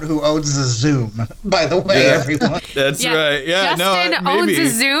talking about who owns the Zoom, by the way, everyone. That's right. Yeah, Justin owns maybe. a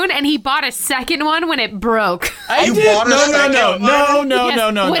Zune, and he bought a second one when it broke. You bought a second one?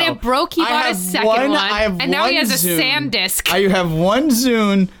 No. When it broke, he bought a second one, and now he has a SanDisk. I have one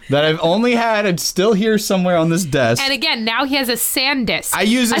Zune that I've only had. It's still here somewhere on this desk. And again, now he has a SanDisk. I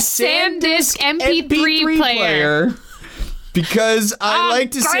use a SanDisk MP3 player. Because I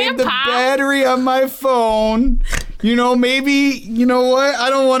like to save the Grandpa. battery on my phone. Maybe, you know what? I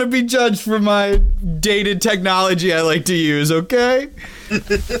don't want to be judged for my dated technology I like to use, okay?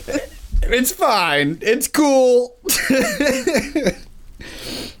 It's fine. It's cool.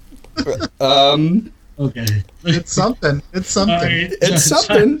 Okay. It's something. It's something. All right. It's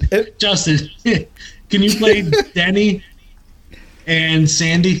something. Justin, can you play Denny and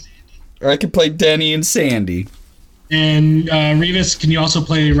Sandy? Or I could play Denny and Sandy. And Revis, can you also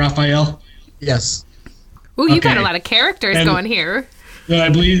play Raphael? Yes. Ooh, you got Okay. a lot of characters And- going here. Then I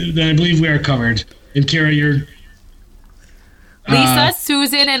believe we are covered. And Kira, you're Lisa,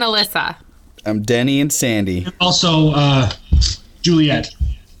 Susan, and Alyssa. I'm Denny and Sandy. also Juliet.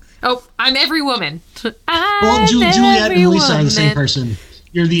 Oh, I'm every woman. Well, Juliet and Lisa are the same woman. person.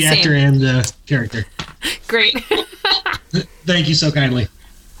 You're the Same. actor and the character. Great. Thank you so kindly.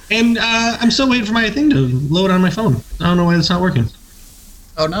 And I'm still waiting for my thing to load on my phone. I don't know why it's not working.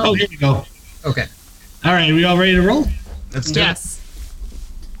 Oh, no. Oh, here we go. Okay. All right, we all ready to roll? Let's do it. Yes.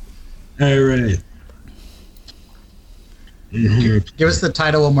 All right. Give us the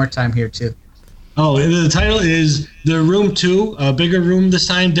title one more time here, too. Oh, the title is The Room 2, a bigger room this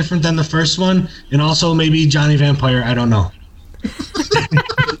time, different than the first one, and also maybe Johnny Vampire, I don't know.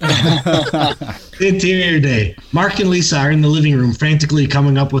 Interior day. Mark and Lisa are in the living room, frantically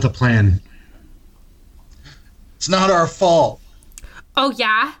coming up with a plan. It's not our fault. Oh,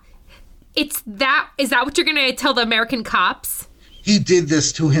 yeah? Is that what you're gonna tell the American cops? He did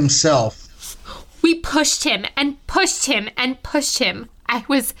this to himself. We pushed him and pushed him and pushed him. I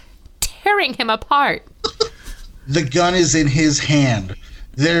was tearing him apart. The gun is in his hand.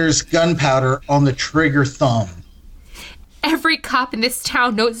 There's gunpowder on the trigger thumb. Every cop in this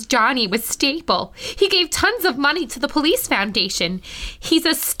town knows Johnny was Staple. He gave tons of money to the police foundation. He's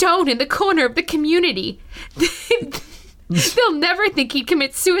a stone in the corner of the community. They'll never think he'd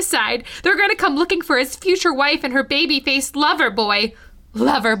commit suicide. They're gonna come looking for his future wife and her baby-faced lover boy.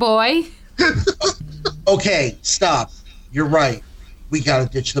 Lover boy. Okay, stop. You're right. We gotta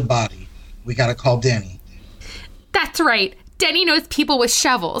ditch the body. We gotta call Denny. That's right. Denny knows people with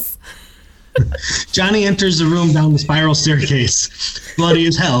shovels. Johnny enters the room down the spiral staircase. Bloody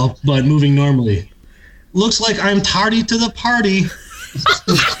as hell, but moving normally. Looks like I'm tardy to the party.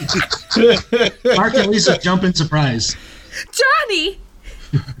 Mark and Lisa jump in surprise. Johnny!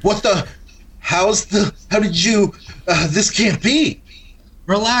 What the? How did you? This can't be.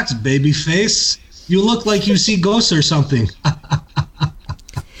 Relax, babyface. You look like you see ghosts or something.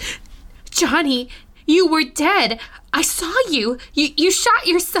 Johnny, you were dead. I saw you. You shot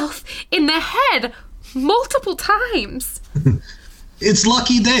yourself in the head multiple times. It's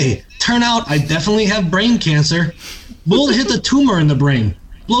lucky day. Turn out I definitely have brain cancer. Bullet hit the tumor in the brain.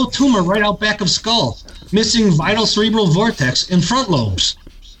 Blow tumor right out back of skull. Missing vital cerebral vortex and front lobes.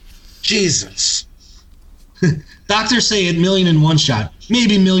 Jesus. Doctors say it million in one shot.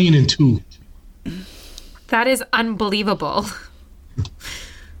 Maybe million in two. That is unbelievable.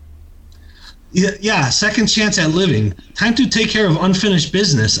 Yeah, second chance at living. Time to take care of unfinished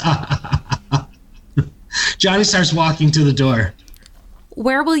business. Johnny starts walking to the door.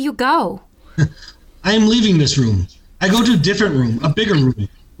 Where will you go? I am leaving this room. I go to a different room, a bigger room,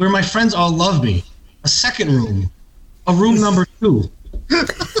 where my friends all love me. A second room. A room number 2.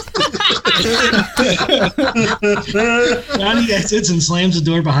 Johnny exits and slams the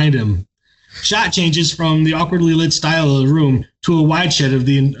door behind him. Shot changes from the awkwardly lit style of the room to a wide shot of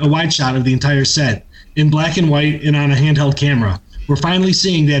the entire set, in black and white and on a handheld camera. We're finally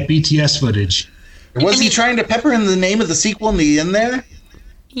seeing that BTS footage. Was he trying to pepper in the name of the sequel in the end there?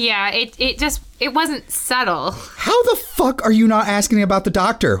 Yeah, it wasn't subtle. How the fuck are you not asking about the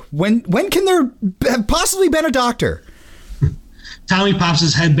doctor? When can there have possibly been a doctor? Tommy pops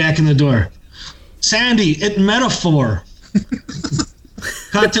his head back in the door. Sandy, it metaphor.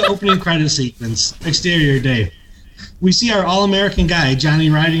 Cut to opening credit sequence. Exterior day. We see our all-American guy, Johnny,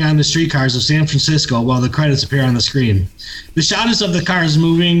 riding on the streetcars of San Francisco while the credits appear on the screen. The shot is of the cars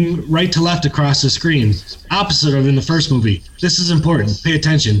moving right to left across the screen, opposite of in the first movie. This is important. Pay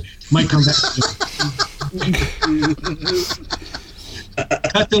attention. Might come back.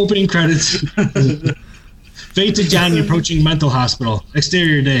 Cut to opening credits. Fade to Johnny approaching mental hospital.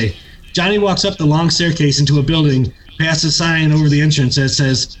 Exterior day. Johnny walks up the long staircase into a building, past a sign over the entrance that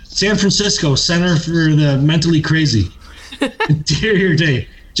says, San Francisco Center for the Mentally Crazy. Interior day.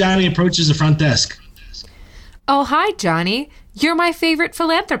 Johnny approaches the front desk. Oh, hi, Johnny. You're my favorite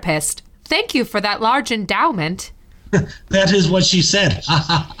philanthropist. Thank you for that large endowment. That is what she said.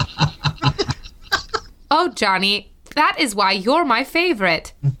 Oh, Johnny, that is why you're my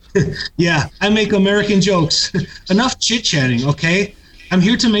favorite. Yeah, I make American jokes. Enough chit-chatting, okay? I'm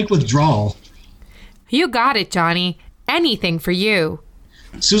here to make withdrawal. You got it, Johnny. Anything for you.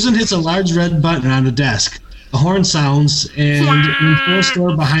 Susan hits a large red button on the desk. A horn sounds, and the full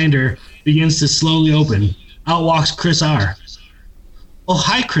store behind her begins to slowly open. Out walks Chris R. Oh,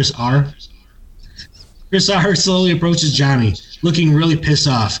 hi, Chris R. Chris R. slowly approaches Johnny, looking really pissed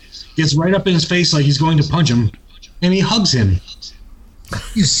off. Gets right up in his face like he's going to punch him, and he hugs him.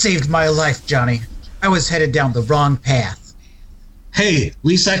 You saved my life, Johnny. I was headed down the wrong path. Hey,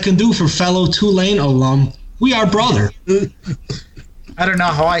 least I can do for fellow Tulane alum. We are brother. I don't know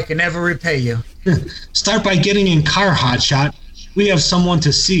how I can ever repay you. Start by getting in car, hotshot. We have someone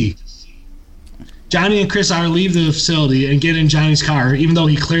to see. Johnny and Chris R leave the facility and get in Johnny's car, even though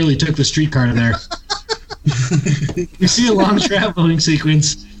he clearly took the streetcar there. We see a long traveling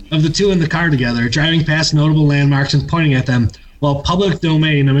sequence of the two in the car together, driving past notable landmarks and pointing at them, while public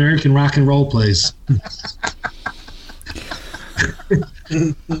domain American rock and roll plays.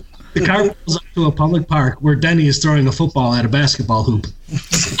 The car pulls up to a public park where Denny is throwing a football at a basketball hoop. God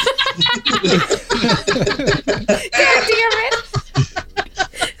damn it!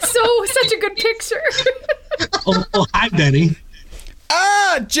 Such a good picture. Oh, hi, Denny.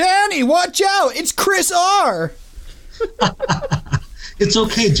 Ah, Jenny, watch out! It's Chris R. It's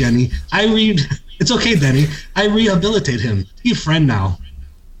okay, Jenny. It's okay, Denny. I rehabilitate him. He's a friend now.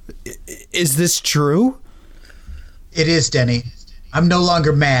 Is this true? It is, Denny. I'm no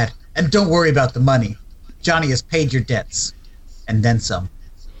longer mad, and don't worry about the money. Johnny has paid your debts, and then some.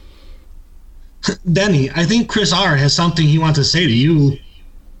 Denny, I think Chris R. has something he wants to say to you.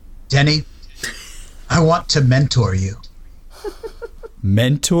 Denny, I want to mentor you.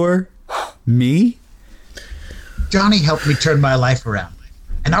 Mentor? Me? Johnny helped me turn my life around,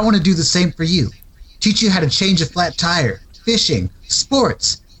 and I want to do the same for you. Teach you how to change a flat tire, fishing,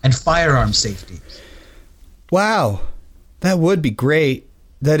 sports, and firearm safety. Wow, that would be great.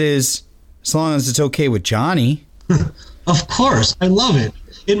 That is, as long as it's okay with Johnny. Of course, I love it.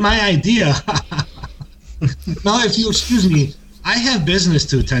 It's my idea. Now, if you excuse me, I have business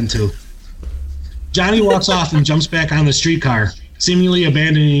to attend to. Johnny walks off and jumps back on the streetcar, seemingly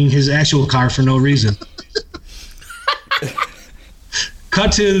abandoning his actual car for no reason.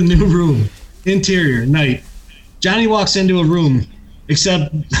 Cut to the new room. Interior, night. Johnny walks into a room,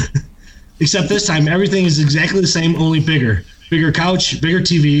 except this time everything is exactly the same, only bigger. Bigger couch, bigger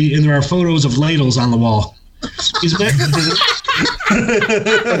TV, and there are photos of ladles on the wall.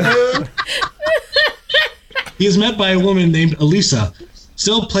 He is met by a woman named Elisa,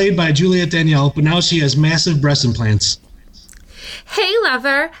 still played by Juliette Danielle, but now she has massive breast implants. Hey,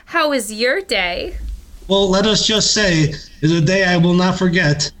 lover, how was your day? Well, let us just say, is a day I will not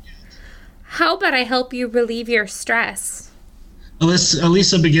forget. How about I help you relieve your stress?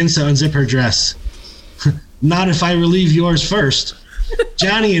 Elisa begins to unzip her dress. Not if I relieve yours first.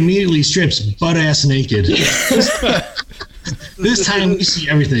 Johnny immediately strips butt-ass naked. This time we see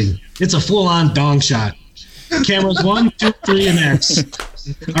everything. It's a full-on dong shot. Cameras 1, 2, 3, and X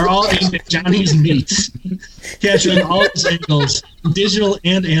are all aimed at Johnny's meat, capturing all his angles in digital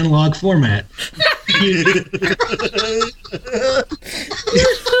and analog format. He's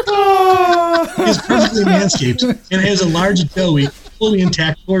perfectly manscaped and has a large, doughy, fully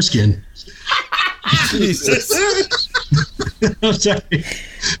intact foreskin. Jesus. I'm sorry.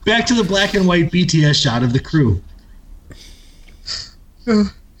 Back to the black and white BTS shot of the crew.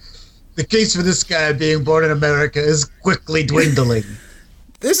 The case for this guy being born in America is quickly dwindling.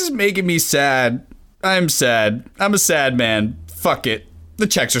 This is making me sad. I'm sad. I'm a sad man. Fuck it. The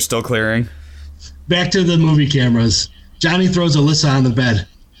checks are still clearing. Back to the movie cameras. Johnny throws Alyssa on the bed.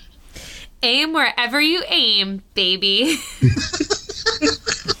 Aim wherever you aim, baby.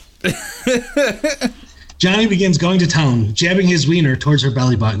 Johnny begins going to town, jabbing his wiener towards her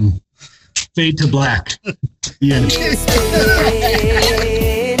belly button. Fade to black. The end.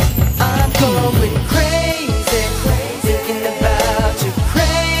 I'm going crazy, thinking about you,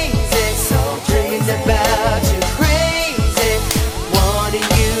 crazy, dreaming about you, crazy, wanting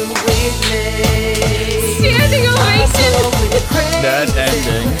you with me. Standing ovation. That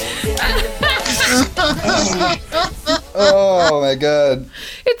ending. Oh my god.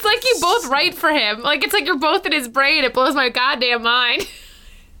 It's like you both write for him. Like, it's like you're both in his brain. It blows my goddamn mind.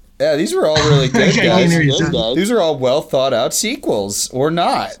 Yeah, these were all really good, I can't hear you, guys. son. These are all well thought out sequels, or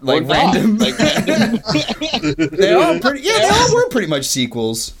not, like random. They all pretty. Yeah, they all were pretty much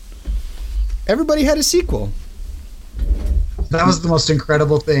sequels. Everybody had a sequel. That was the most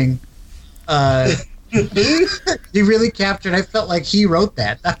incredible thing. He really captured. I felt like he wrote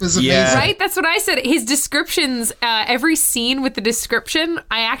that. That was amazing. Yeah. Right? That's what I said. His descriptions, every scene with the description,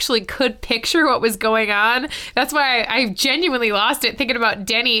 I actually could picture what was going on. That's why I genuinely lost it thinking about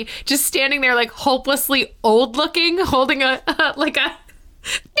Denny just standing there like hopelessly old looking, holding a like a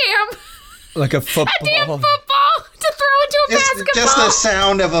Like a football. damn football to throw into a basketball. Just the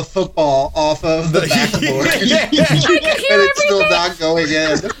sound of a football off of the backboard. I could hear And it's still everything. not going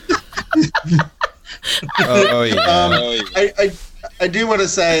in. Oh yeah. I do want to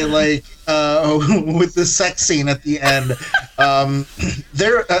say, like, with the sex scene at the end,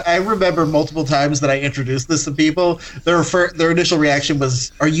 I remember multiple times that I introduced this to people. Their initial reaction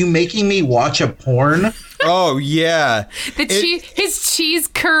was, "Are you making me watch a porn?" Oh yeah. His cheese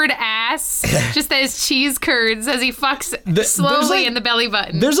curd ass, just as cheese curds as he fucks there's slowly like- in the belly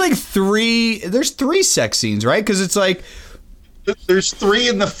button. There's like three sex scenes, right? Because it's like There's 3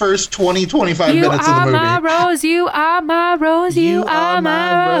 in the first 20-25 you minutes of are the my movie. rose, you are my rose, you are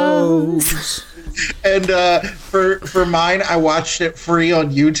my rose. And for mine, I watched it free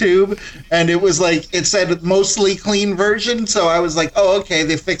on YouTube, and it was like it said mostly clean version. So I was like, oh, okay,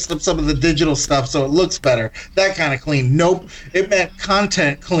 they fixed up some of the digital stuff, so it looks better. That kind of clean. Nope, it meant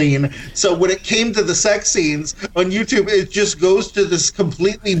content clean. So when it came to the sex scenes on YouTube, it just goes to this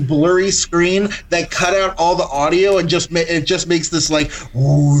completely blurry screen that cut out all the audio and it just makes this like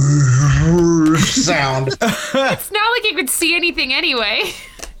sound. It's not like you could see anything anyway.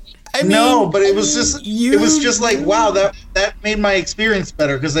 I mean, No, but it was just like, wow, that made my experience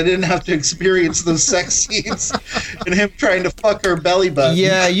better because I didn't have to experience those sex scenes and him trying to fuck her belly button.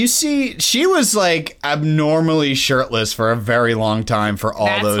 Yeah, you see, she was like abnormally shirtless for a very long time for all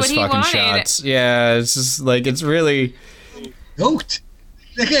That's those what he fucking wanted. shots. Yeah, it's just like, it's really. Yoked.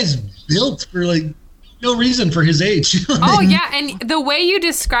 That guy's built for like no reason for his age. Oh yeah, and the way you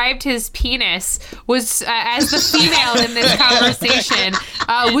described his penis was, as the female in this conversation,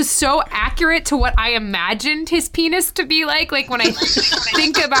 was so accurate to what I imagined his penis to be like. Like when I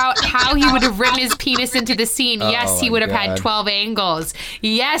think about how he would have written his penis into the scene, yes, he my would have had God. 12 angles.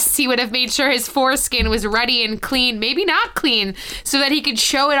 Yes, he would have made sure his foreskin was ruddy and clean, maybe not clean, so that he could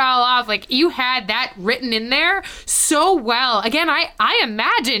show it all off. Like you had that written in there so well. Again, I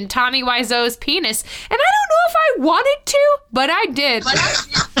imagined Tommy Wiseau's penis. And I don't know if I wanted to, but I did.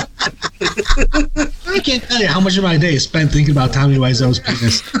 I can't tell you how much of my day is spent thinking about Tommy Wiseau's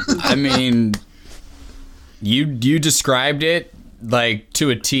penis. I mean, you described it like to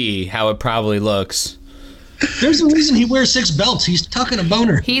a T how it probably looks. There's a reason he wears 6 belts. He's tucking a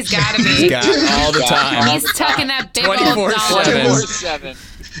boner. He's gotta be. He's got all the time. He's tucking that big old 24/7. dollar. 24/7.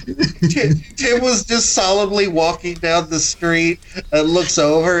 Tim was just solemnly walking down the street and looks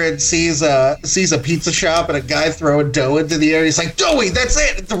over and sees a pizza shop and a guy throwing dough into the air. He's like, Doughy, that's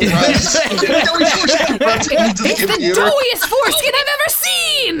it! And runs into the It's the computer. doughiest foreskin I've ever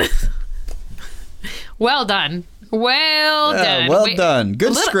seen! Well done. Well done. well Wait, done.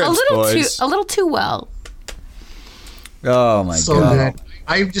 Good scripts, boys. A little too well. Oh my So god. good.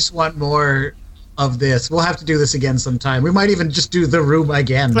 I just want more of this. We'll have to do this again sometime. We might even just do The Room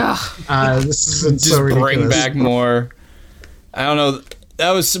again. Ugh. This isn't Just so ridiculous. bring back more. I don't know.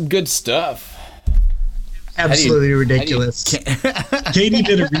 That was some good stuff. Absolutely ridiculous. Katie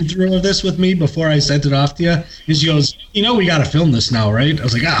did a read-through of this with me before I sent it off to you. And she goes, you know we got to film this now, right? I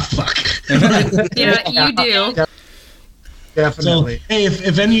was like, fuck. Yeah, you do. So, Definitely. hey,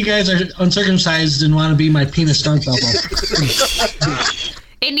 if any of you guys are uncircumcised and want to be my penis stunt double,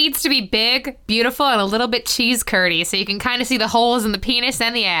 It needs to be big, beautiful, and a little bit cheese curdy, so you can kind of see the holes in the penis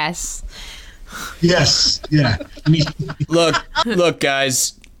and the ass. yes, yeah. I mean, Look,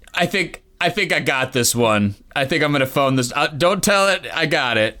 guys. I think I got this one. I think I'm gonna phone this. Don't tell it. I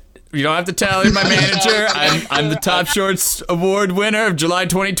got it. You don't have to tell my manager. I'm the Top Shorts Award winner of July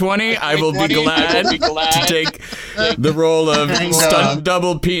 2020. I will be glad to take the role of stunt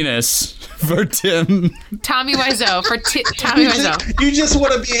double penis for Tim. Tommy Wiseau for Tommy Wiseau. You just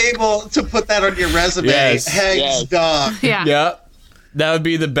want to be able to put that on your resume. Yes. Hags dog. Yeah. Yeah, that would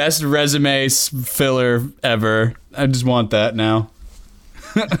be the best resume filler ever. I just want that now.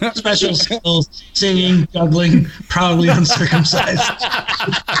 special skills, singing, juggling, proudly uncircumcised.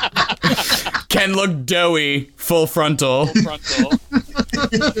 Can look doughy, full frontal.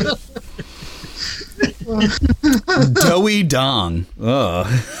 Doughy dong. Ugh.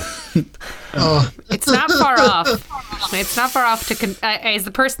 It's not far off. It's not far off to as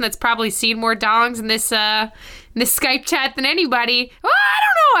the person that's probably seen more dongs in this Skype chat than anybody. Well, I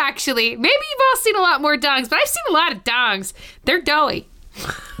don't know actually. Maybe you've all seen a lot more dongs, but I've seen a lot of dongs. They're doughy.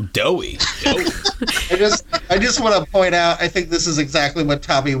 Doughy. I just want to point out, I think this is exactly what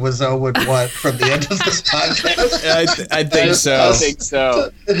Tommy Wiseau would want from the end of this podcast. I think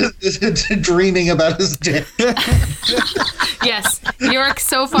so. Dreaming about his dick. Yes, you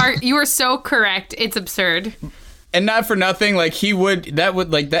are so correct. It's absurd. And not for nothing, like that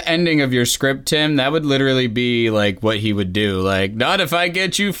would like the ending of your script, Tim, that would literally be like what he would do. Like, not if I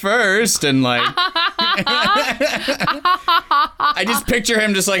get you first, and like I just picture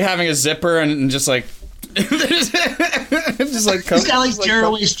him just like having a zipper and just like just like He's got like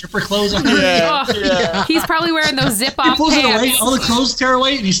tearaway stripper clothes on. Yeah. Oh, he's probably wearing those zip off Pulls it away, pants. all the clothes tear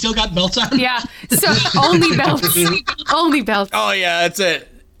away, and he's still got belts on. Yeah, so only belts. Only belts. Oh yeah, that's it.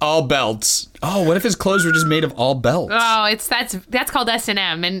 All belts. Oh, what if his clothes were just made of all belts? Oh, that's called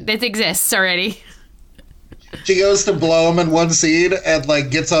S&M, and it exists already. She goes to blow him in one scene and like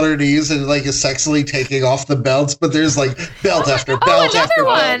gets on her knees and like is sexually taking off the belts, but there's like belt after belt after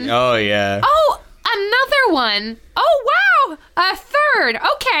one. belt. Oh yeah. Oh, another one. Oh wow, a third.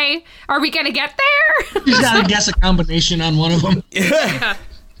 Okay, are we gonna get there? He's got to guess a combination on one of them. Yeah.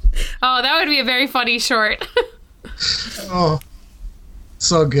 Oh, that would be a very funny short. Oh,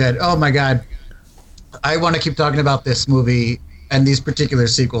 so good. Oh my God. I want to keep talking about this movie and these particular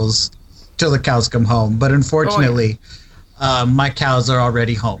sequels till the cows come home. But unfortunately, my cows are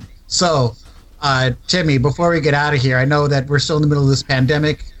already home. So, Timmy, before we get out of here, I know that we're still in the middle of this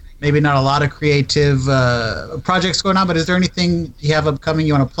pandemic. Maybe not a lot of creative projects going on, but is there anything you have upcoming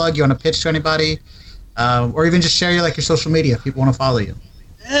you want to plug, you want to pitch to anybody? Or even just share your social media if people want to follow you.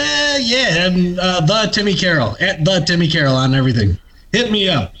 The Timmy Carroll, at the Timmy Carroll on everything. Hit me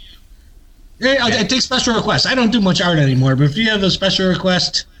up. I take special requests. I don't do much art anymore, but if you have a special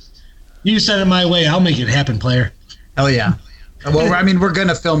request, you send it my way. I'll make it happen, player. Hell yeah. Well, I mean, we're going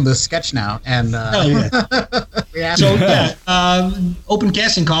to film this sketch now. And hell yeah. Open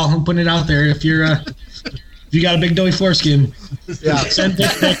casting call. I'm putting it out there. If you're if you got a big doughy foreskin, send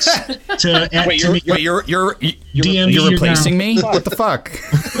dick pics to at Wait, Timmy. you're DM you're replacing me? What the fuck?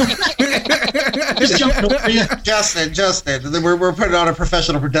 Just jumping over you. Justin, we're putting on a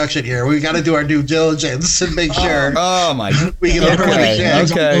professional production here. We got to do our due diligence and make sure. Oh my. We can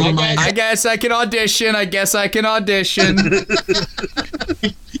Okay. I guess I can audition.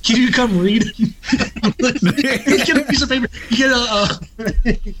 Can you come read? You get a piece of paper. You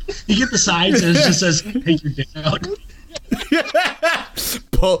get the sides and it just says, "Take your dick out."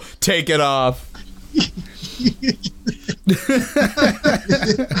 Take it off.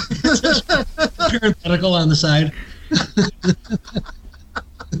 Parenthetical on the side.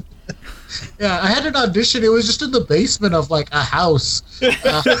 Yeah, I had an audition. It was just in the basement of a house. I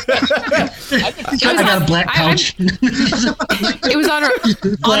got a black couch. It was on a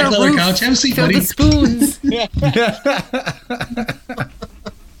Black leather roof couch. Have a seat, filled buddy. with spoons. Yeah,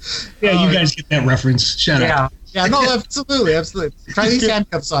 you guys get that reference. Shut up. Yeah, no, absolutely. Try these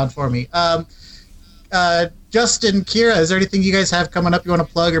handcuffs on for me. Justin, Kira, is there anything you guys have coming up you want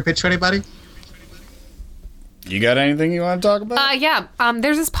to plug or pitch for anybody? You got anything you want to talk about? Yeah.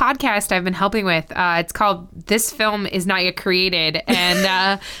 There's this podcast I've been helping with. It's called This Film Is Not Yet Created.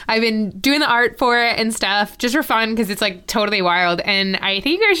 And I've been doing the art for it and stuff just for fun because it's totally wild. And I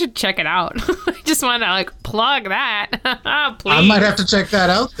think you guys should check it out. I just want to plug that. Please. I might have to check that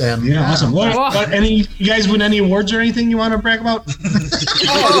out then. Yeah, awesome. You guys win any awards or anything you want to brag about?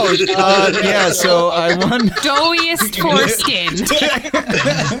 So I won. Doughiest foreskin.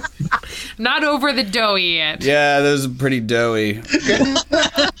 Not over the doughy yet. Yeah, those are pretty doughy.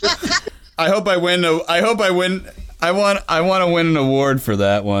 I hope I win. I want to win an award for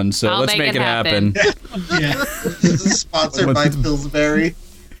that one. So let's make it happen. Yeah. This is sponsored by Pillsbury.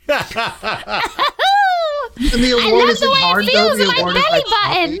 And the award isn't hard though. The award is belly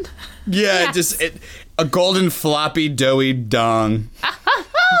button. Yeah, just a golden floppy doughy dong.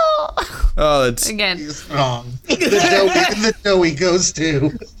 Oh, that's Again. He's wrong. The doughy goes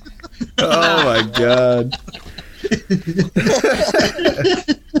to. Oh my god.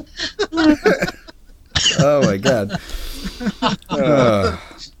 Oh my god.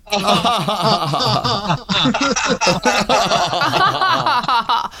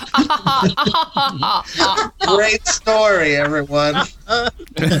 Great story, everyone.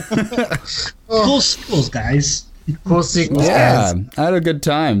 Cool sequels, guys. Cool sequels, Yeah, guys. I had a good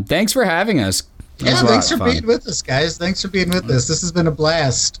time. Thanks for having us. Yeah, thanks for being with us, guys. Thanks for being with us. This has been a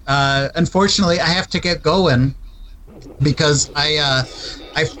blast. Unfortunately, I have to get going because I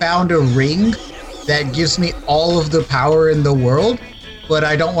found a ring that gives me all of the power in the world, but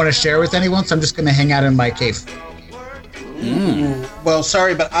I don't want to share with anyone, so I'm just going to hang out in my cave. Well,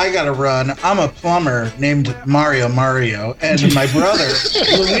 sorry, but I gotta run. I'm a plumber named Mario, and my brother,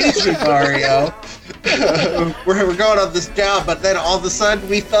 Luigi Mario, we're going on this job, but then all of a sudden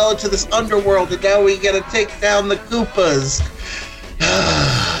we fell into this underworld, and now we gotta take down the Koopas.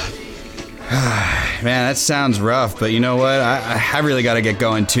 Man, that sounds rough, but you know what? I really got to get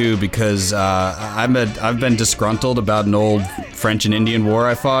going too because I've been disgruntled about an old French and Indian war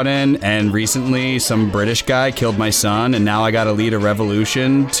I fought in, and recently some British guy killed my son, and now I got to lead a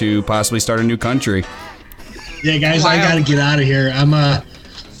revolution to possibly start a new country. Yeah, guys, I gotta get out of here.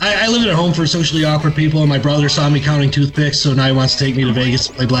 I live at home for socially awkward people, and my brother saw me counting toothpicks, so now he wants to take me to Vegas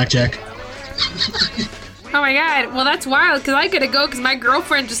to play blackjack. Oh my god, well that's wild because I gotta go because my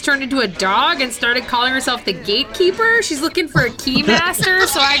girlfriend just turned into a dog and started calling herself the gatekeeper. She's looking for a keymaster,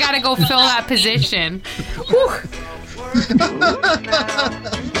 so I gotta go fill that position. Whew.